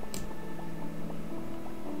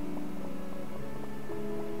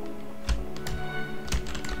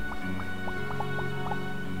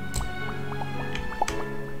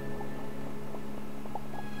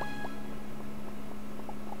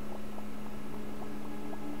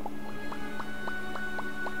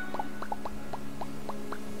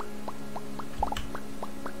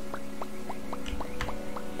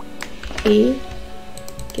 E,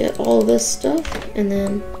 get all this stuff, and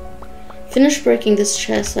then finish breaking this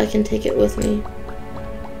chest so I can take it with me.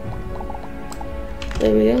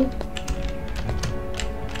 There we go.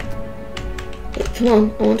 Wait, come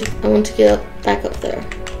on, I want to get back up there.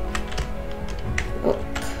 Oh,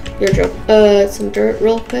 you're a joke. Some dirt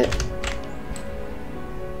real quick.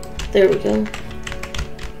 There we go.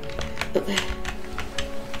 Okay.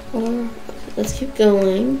 Let's keep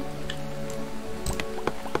going.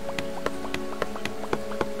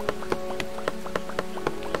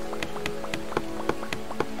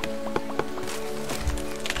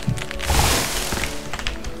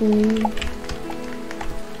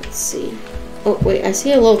 Let's see. Oh, wait, I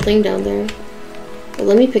see a little thing down there. Well,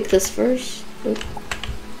 let me pick this first.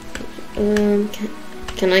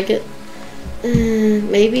 Can I get...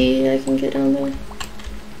 maybe I can get down there?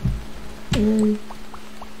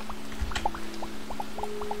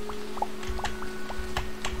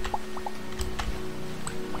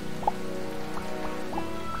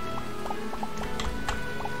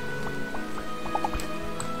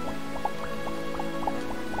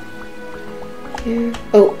 Here.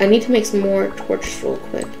 Oh, I need to make some more torches real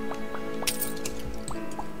quick.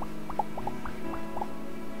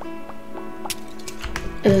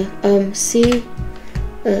 C.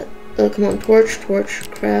 Come on, torch, craft.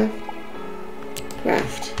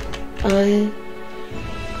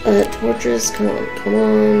 Torches, come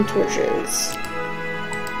on, torches.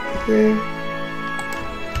 Here,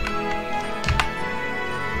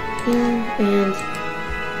 and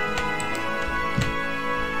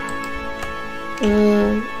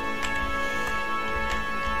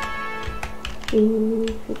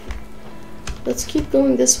let's keep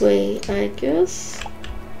going this way, I guess.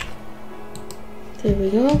 There we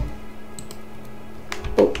go.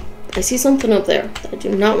 Oh, I see something up there that I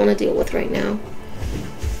do not want to deal with right now.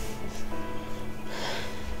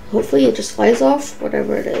 Hopefully it just flies off,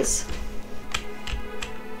 whatever it is.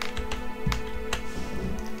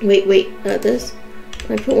 Wait, this?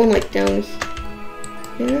 Can I put one like down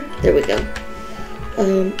here? There we go.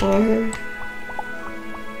 R.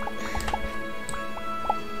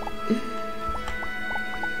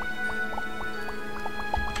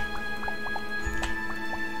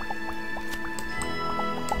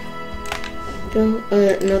 Go,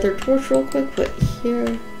 another torch real quick, put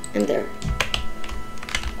here and there.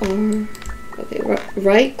 R. Okay,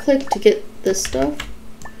 right click to get this stuff,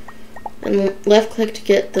 and left click to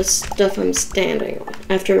get the stuff I'm standing on.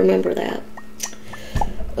 I have to remember that.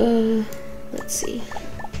 Let's see.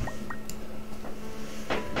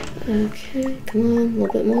 Okay, come on, a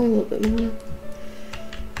little bit more.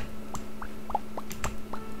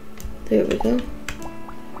 There we go.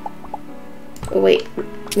 Oh wait,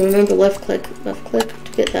 remember left click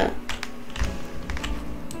to get that.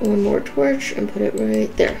 One more torch and put it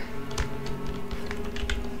right there.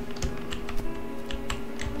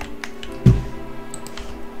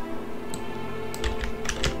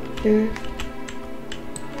 Here.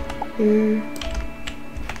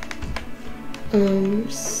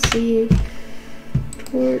 C,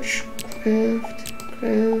 torch, craft,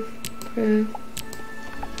 I,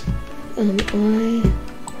 and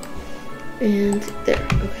there. Okay,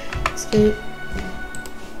 escape.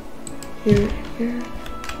 Here,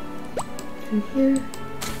 and here.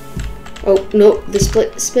 Oh, nope, the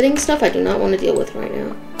spitting stuff I do not want to deal with right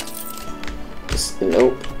now. Just,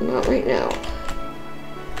 nope, not right now.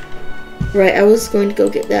 Right, I was going to go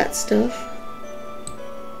get that stuff.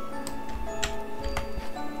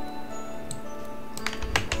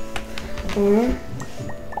 Or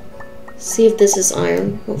see if this is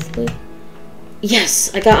iron, hopefully.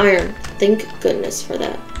 Yes, I got iron. Thank goodness for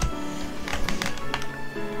that.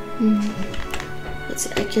 Let's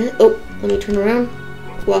see, I can't. Oh, let me turn around.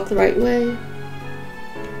 Walk the right way.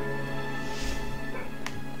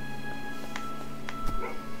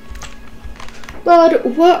 Bud,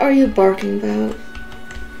 what are you barking about?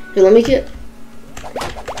 Here, let me get...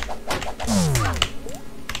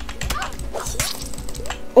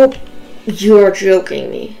 Oh, you are joking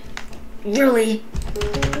me. Really?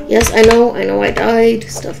 Yes, I know I died.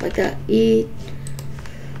 Stuff like that. Eat.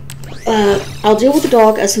 I'll deal with the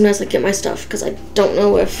dog as soon as I get my stuff, because I don't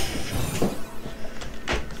know if...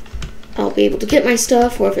 I'll be able to get my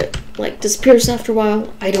stuff, or if it like disappears after a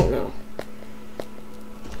while. I don't know.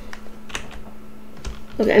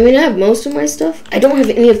 Okay, I mean, I have most of my stuff. I don't have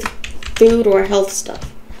any of the food or health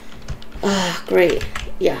stuff. Ah, great.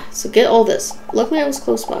 Yeah, so get all this. Luckily, I was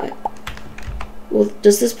close by. Well,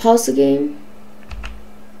 does this pause the game?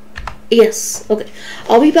 Yes. Okay.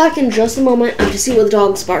 I'll be back in just a moment. I have to see what the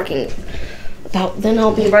dog's barking about. Then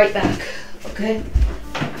I'll be right back. Okay?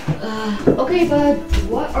 Okay, bud.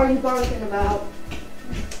 What are you barking about?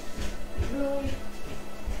 Really?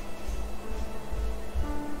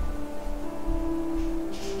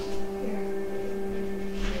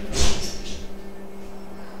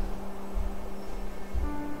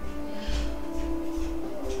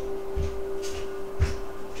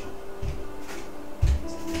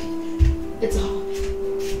 It's off.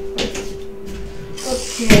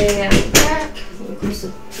 Okay, I'm back. Let me close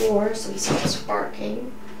the door so he stops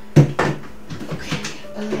barking. Okay,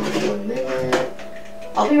 1 minute.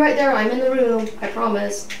 I'll be right there. I'm in the room. I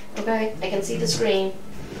promise. Okay, I can see the screen.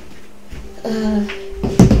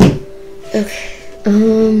 Okay.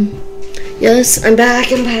 Yes, I'm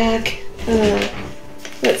back. I'm back.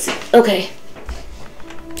 Let's see. Okay.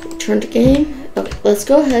 Turn to game. Okay, let's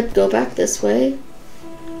go ahead. Go back this way.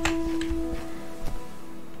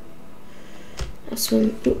 I'll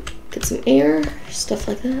swim, get some air, stuff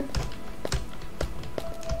like that.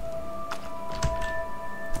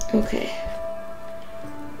 Okay.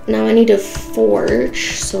 Now I need to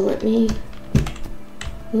forge, so let me,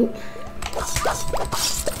 here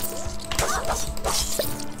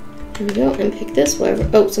we go, and pick this, whatever.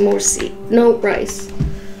 Oh, some more seed. No, rice.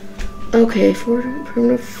 Okay, for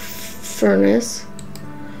permanent furnace.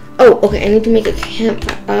 Oh, okay, I need to make a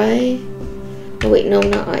campfire. Oh wait, no,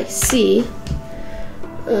 not I. C.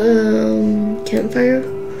 Campfire,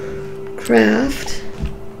 craft,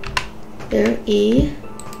 there, E,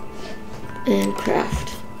 and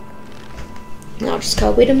craft. Now just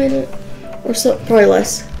gotta wait a minute, or so, probably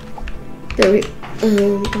less. There we, I,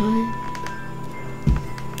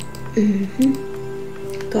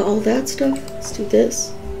 got all that stuff. Let's do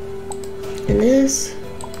this, and this,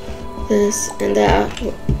 and that.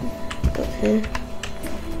 Okay,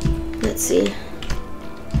 let's see.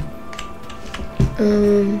 Or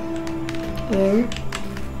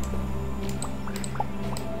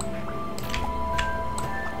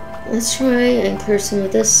let's try and clear some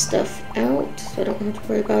of this stuff out so I don't have to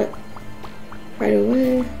worry about it right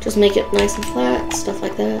away. Just make it nice and flat, stuff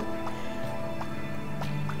like that.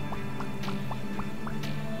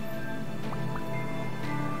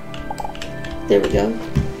 There we go.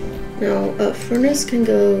 Now a furnace can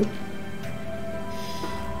go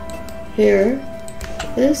here.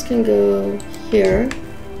 This can go here.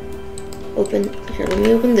 Open here, let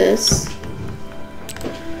me open this.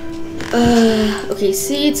 Okay,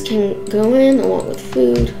 seeds can go in along with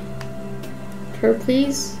food. Per,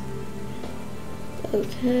 please.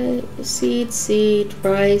 Okay, seed,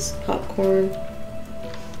 rice, popcorn.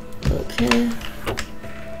 Okay.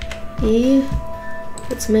 E.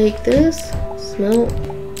 Let's make this. Smelt.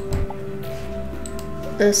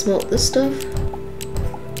 Smelt this stuff.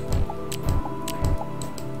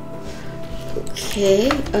 Okay,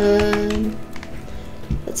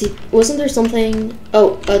 let's see, wasn't there something,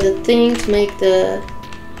 oh, the thing to make the,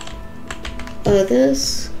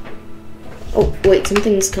 this, oh, wait,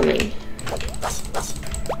 something's coming.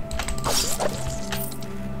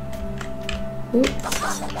 Ooh.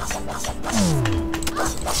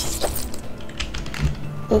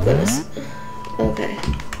 Oh goodness, okay.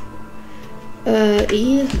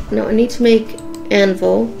 E, no, I need to make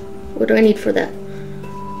anvil. What do I need for that?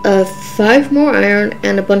 5 more iron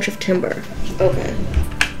and a bunch of timber. Okay.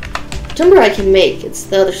 Timber I can make. It's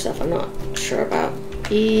the other stuff I'm not sure about.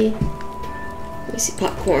 E. Let me see.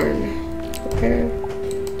 Popcorn. Prepare.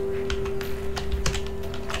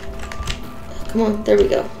 Come on. There we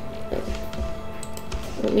go. Okay.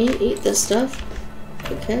 Let me eat this stuff.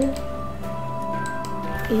 Okay.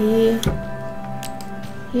 E.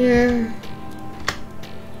 Here.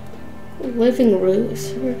 Living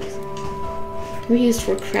roots. Can be used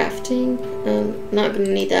for crafting. Not gonna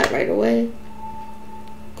need that right away.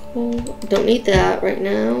 Cool. Don't need that right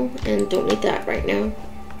now, and don't need that right now.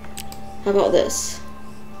 How about this?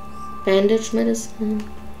 Bandage medicine.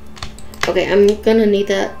 Okay, I'm gonna need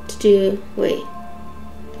that to do. Wait.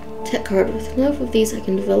 Tech card. With enough of these, I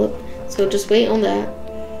can develop. So just wait on that.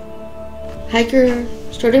 Hiker.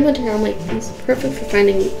 Starting material might be perfect for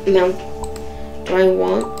finding mount. Do I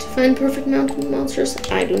want to find perfect mountain monsters?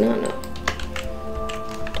 I do not know.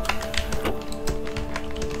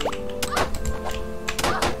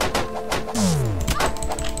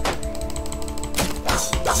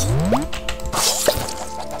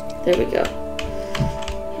 There we go.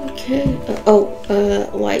 Okay.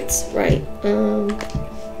 Lights. Right.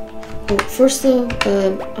 First though, I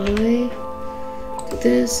do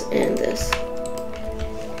this and this.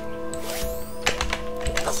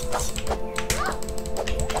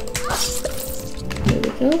 There we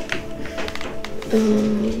go.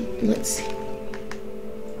 Let's see.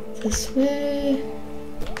 This way.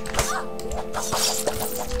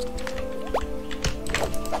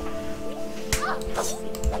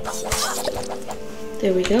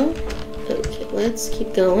 There we go. Okay, let's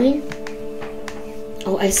keep going.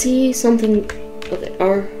 Oh, I see something. Okay,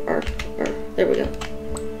 R. There we go.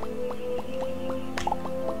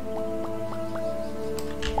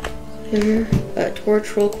 Here,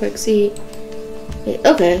 torch real quick. See.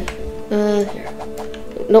 Okay. Here.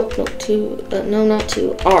 Nope, two. No, not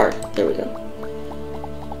two. R. There we go.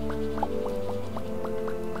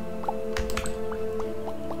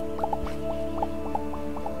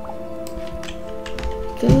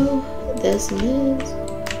 Go. This and this.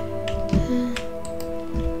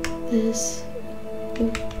 This.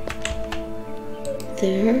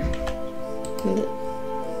 There.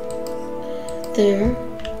 There.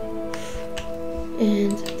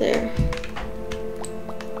 And there.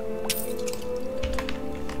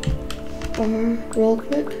 R real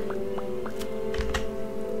quick.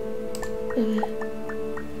 Okay.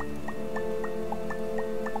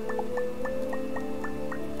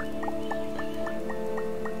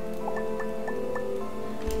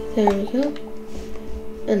 There we go.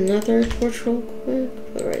 Another torch real quick,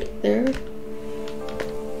 put right there.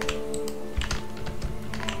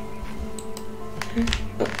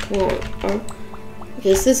 Oh, come on.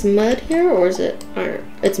 Okay, is this mud here or is it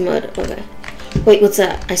iron? It's mud, okay. Wait, what's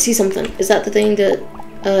that? I see something. Is that the thing that,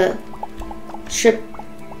 the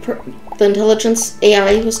intelligence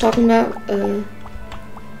AI was talking about?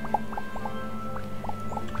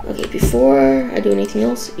 Okay, before I do anything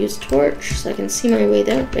else, use torch so I can see my way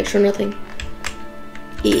there. Make sure nothing.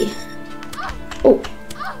 E. Oh.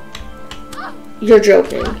 You're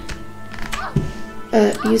joking.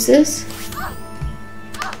 Use this.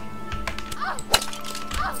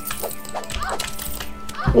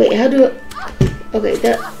 Wait, how do I... Okay,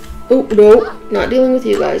 that... Oh, no. Not dealing with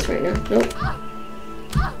you guys right now. Nope.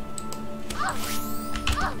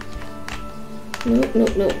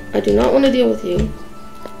 Nope. I do not want to deal with you.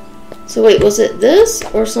 So wait, was it this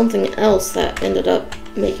or something else that ended up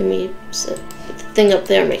making me sit? The thing up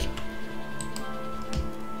there making...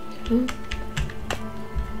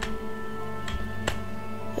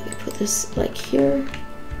 Okay, put this like here.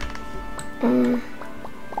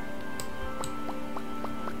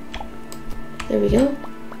 There we go.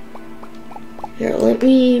 Here, let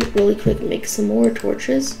me really quick make some more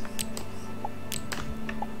torches.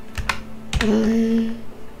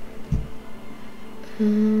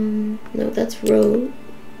 No, that's road.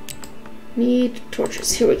 Need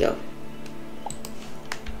torches. Here we go.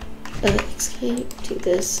 Escape, do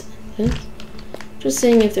this. Just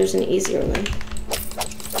seeing if there's an easier way.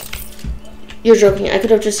 You're joking. I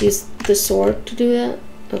could have just used the sword to do that.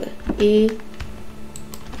 Okay. E.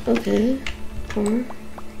 Okay. R.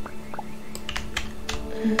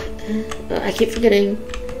 I keep forgetting.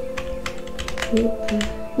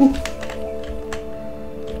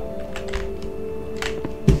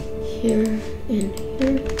 Here and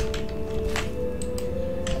here.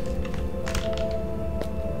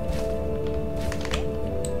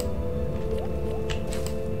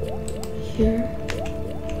 Here.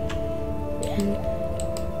 And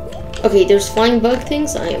okay, there's flying bug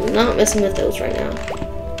things. I am not messing with those right now.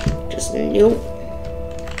 Just nope.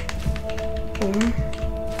 Or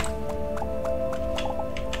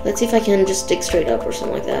let's see if I can just dig straight up or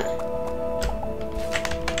something like that.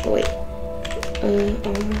 Oh wait. Okay.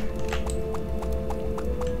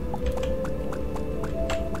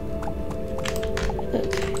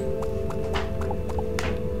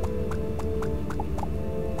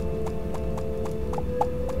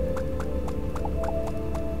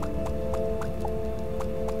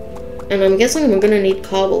 And I'm guessing I'm gonna need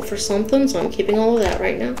cobble for something, so I'm keeping all of that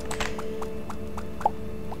right now.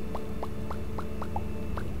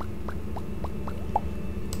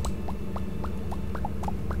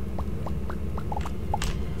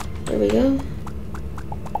 There we go.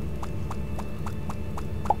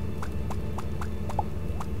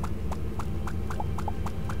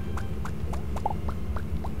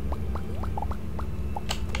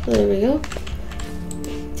 There we go.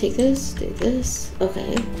 Take this, do this.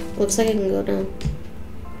 Okay. Looks like I can go down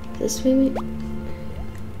this way, maybe?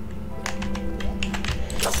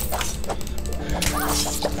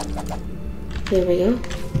 There we go.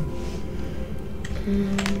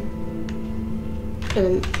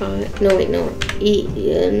 No, wait, no. E,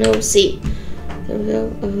 no, C. There we go.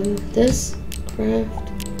 This, craft.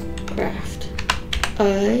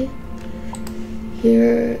 I,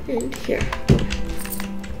 here, and here.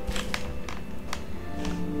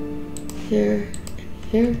 Here, and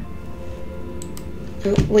here.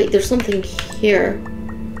 Oh, wait, there's something here.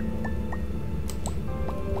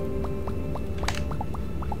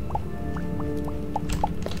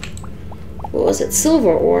 What was it?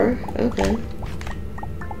 Silver ore. Okay.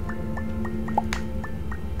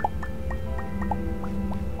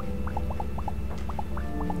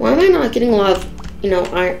 Why am I not getting a lot of,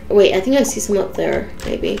 iron? Wait, I think I see some up there,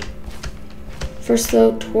 maybe. First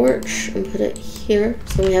though, torch, and put it here,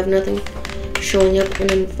 so we have nothing showing up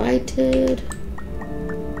uninvited.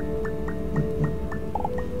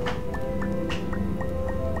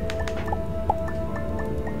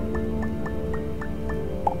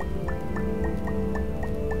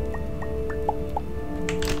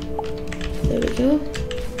 There we go.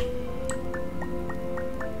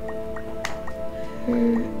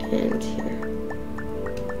 Here and here.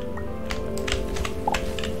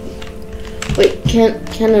 Wait,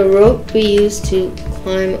 can a rope be used to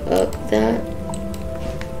climb up that?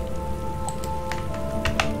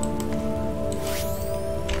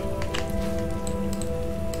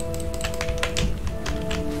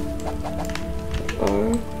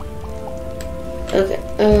 Or okay,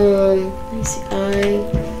 let me see.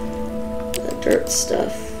 Dirt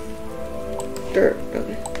stuff. Dirt,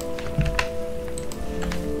 okay.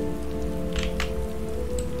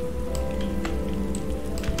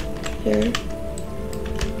 Here,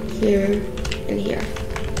 here, and here.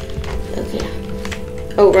 Okay.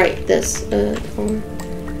 Oh, right, this,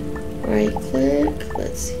 right click,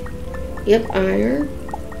 let's see. Yep, iron.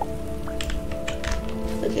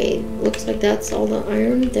 Okay, looks like that's all the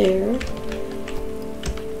iron there.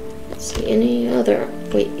 Let's see, any other,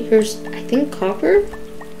 wait, here's, I think, copper?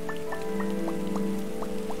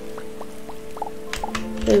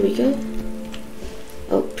 There we go.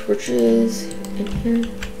 Oh, torches in here.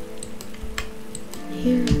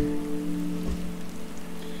 Here.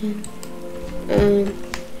 And,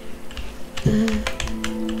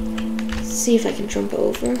 let's see if I can jump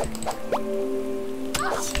over.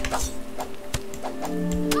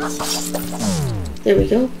 There we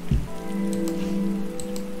go.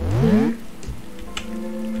 Here.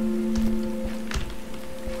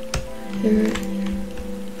 Here.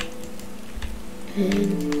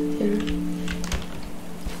 And here.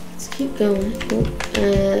 Let's keep going. Oh,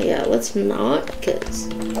 yeah, let's not, because,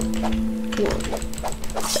 come on.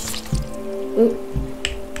 Oh.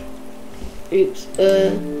 Oops.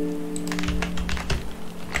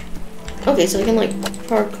 Okay, so I can, like,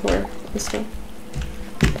 parkour and stuff.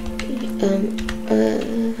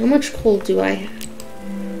 How much coal do I have?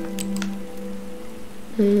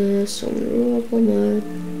 Some renewable mud.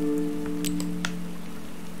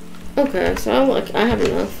 Okay, so I have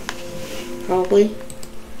enough. Probably.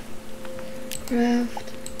 Craft.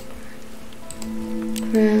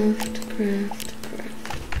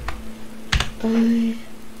 Okay.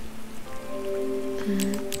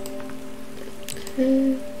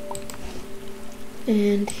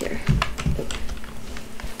 And here. Okay.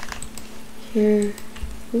 Here.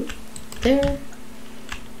 Oop, there.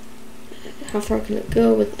 How far can it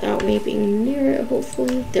go without me being near it,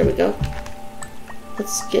 hopefully? There we go.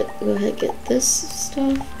 Let's go ahead and get this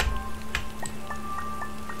stuff.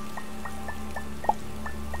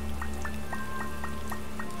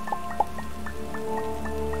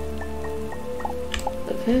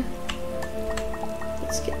 Okay.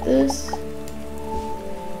 Let's get this.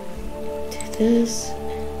 Do this.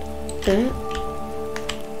 That.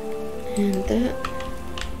 And that.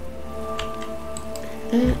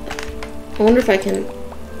 And that. I wonder if I can.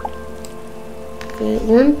 Okay,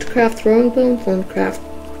 learn to craft throwing bones, learn to craft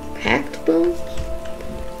packed bones.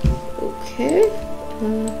 Okay.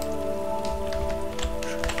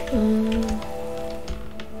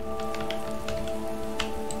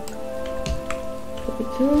 There we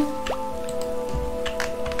go.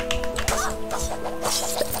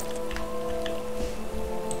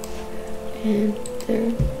 And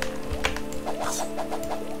there.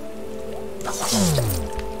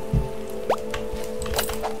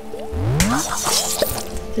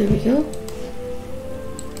 There we go.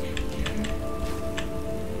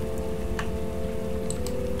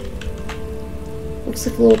 Looks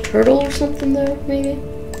like a little turtle or something there, maybe.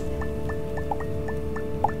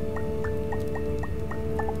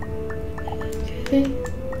 Okay.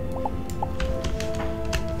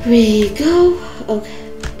 There we go. Okay.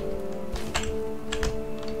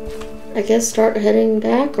 I guess start heading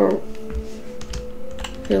back, or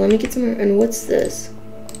Okay, let me get some more. And what's this?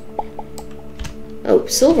 Oh,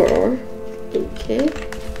 silver ore. Okay.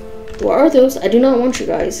 What are those? I do not want you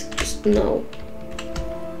guys. Just no.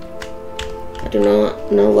 I do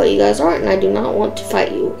not know what you guys are, and I do not want to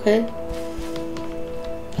fight you, okay?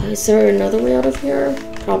 Is there another way out of here?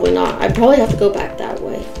 Probably not. I probably have to go back that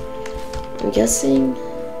way. I'm guessing.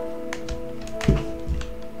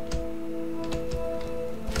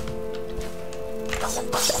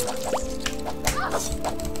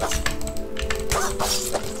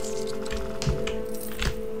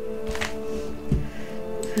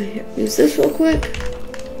 Okay, use this real quick.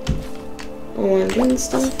 While I'm doing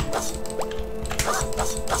stuff.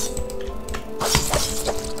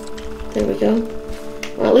 There we go.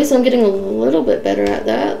 Well, at least I'm getting a little bit better at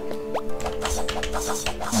that.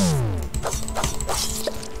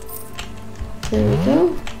 There we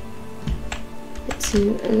go. Let's see.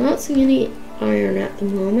 I'm not seeing any iron at the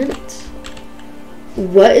moment.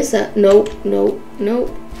 What is that? Nope, nope,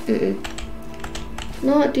 nope.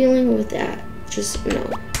 Not dealing with that. Just no.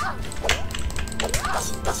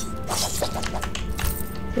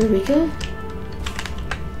 There we go.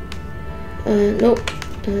 Nope.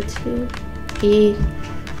 2 E.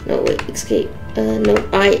 No, wait, escape. No,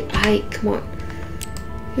 I, come on.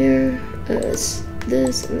 Here, this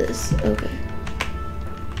and this. Okay.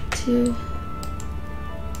 2.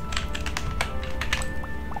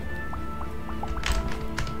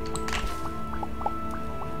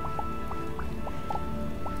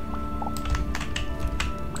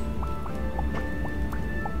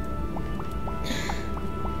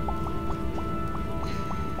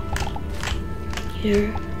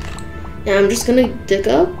 Here. Now I'm just gonna dig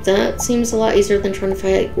up. That seems a lot easier than trying to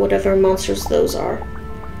fight whatever monsters those are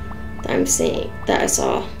that I'm seeing, that I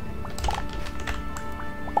saw.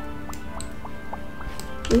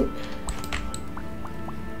 Oop.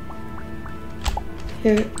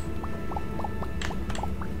 Here.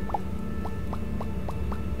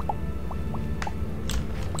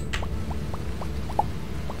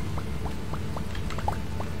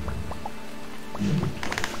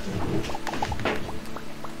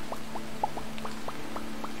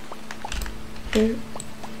 Here.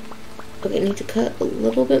 Okay, I need to cut a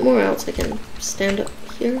little bit more out so I can stand up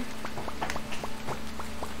here.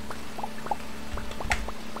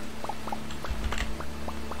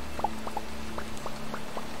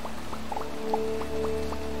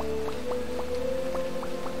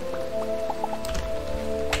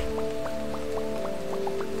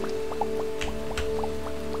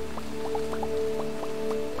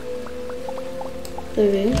 There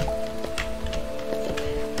we go.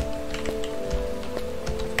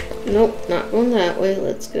 Nope, not going that way.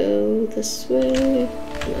 Let's go this way.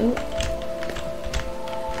 Nope.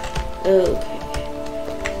 Okay.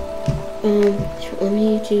 Let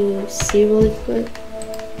me do C really quick.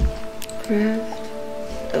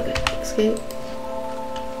 Craft. Okay, escape.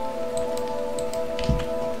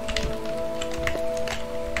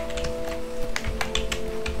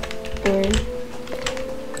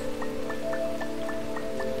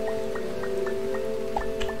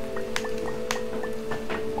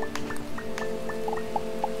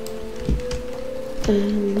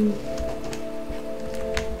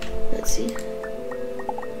 Let's see.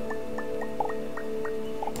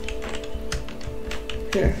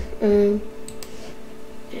 Here, and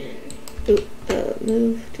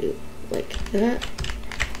move to like that.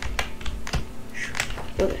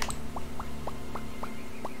 Okay.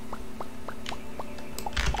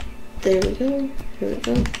 There we go. Here we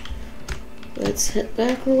go. Let's head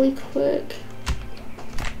back really quick.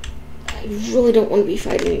 I really don't want to be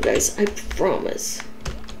fighting you guys, I promise.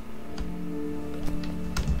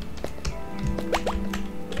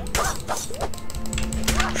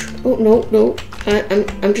 Oh, no, no.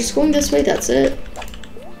 I'm just going this way, that's it.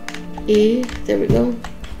 E, there we go.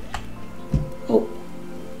 Oh,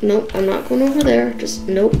 nope, I'm not going over there. Just,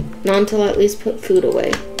 nope. Not until I at least put food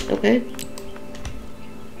away, okay?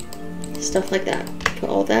 Stuff like that. Put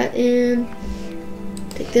all that in.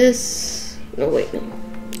 Take this. No, wait, no.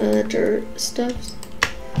 Dirt stuff.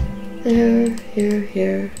 There,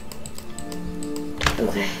 here.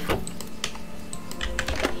 Okay.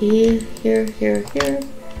 Here.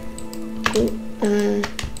 Oh,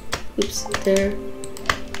 oops, there.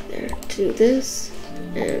 To this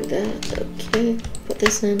and that. Okay. Put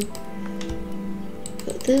this in.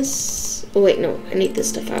 Put this. Oh wait, no. I need this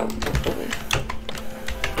stuff out. Okay.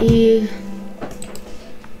 E.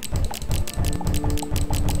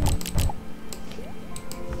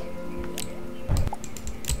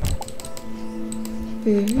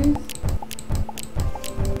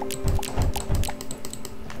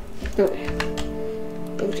 Okay.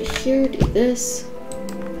 Go to here, do this.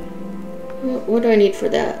 What do I need for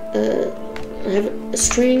that? I have a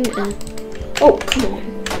string and... Oh, come on.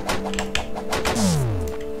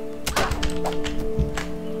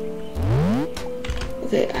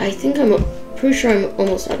 Okay, I think I'm pretty sure I'm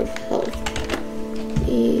almost out of health.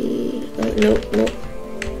 Nope.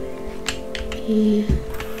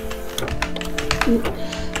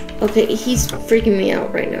 Okay, he's freaking me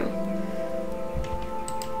out right now.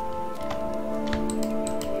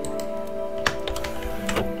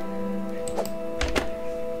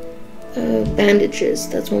 Bandages,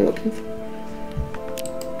 that's what I'm looking for.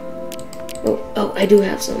 Oh, I do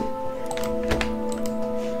have some.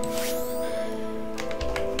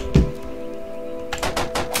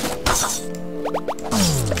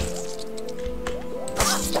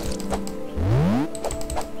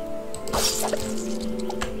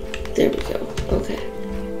 There we go. Okay.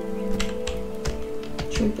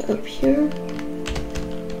 Jump up here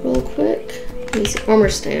real quick. Use the armor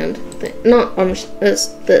stand. Not armor.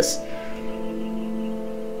 This.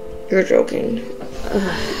 You're joking.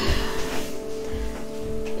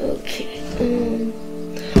 Okay.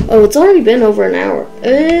 Oh, it's already been over an hour.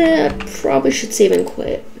 I probably should save and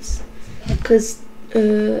quit. Cause.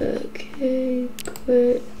 Okay.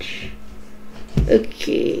 Quit.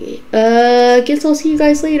 Okay, I guess I'll see you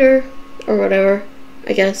guys later, or whatever,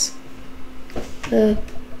 I guess.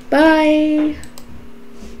 Bye!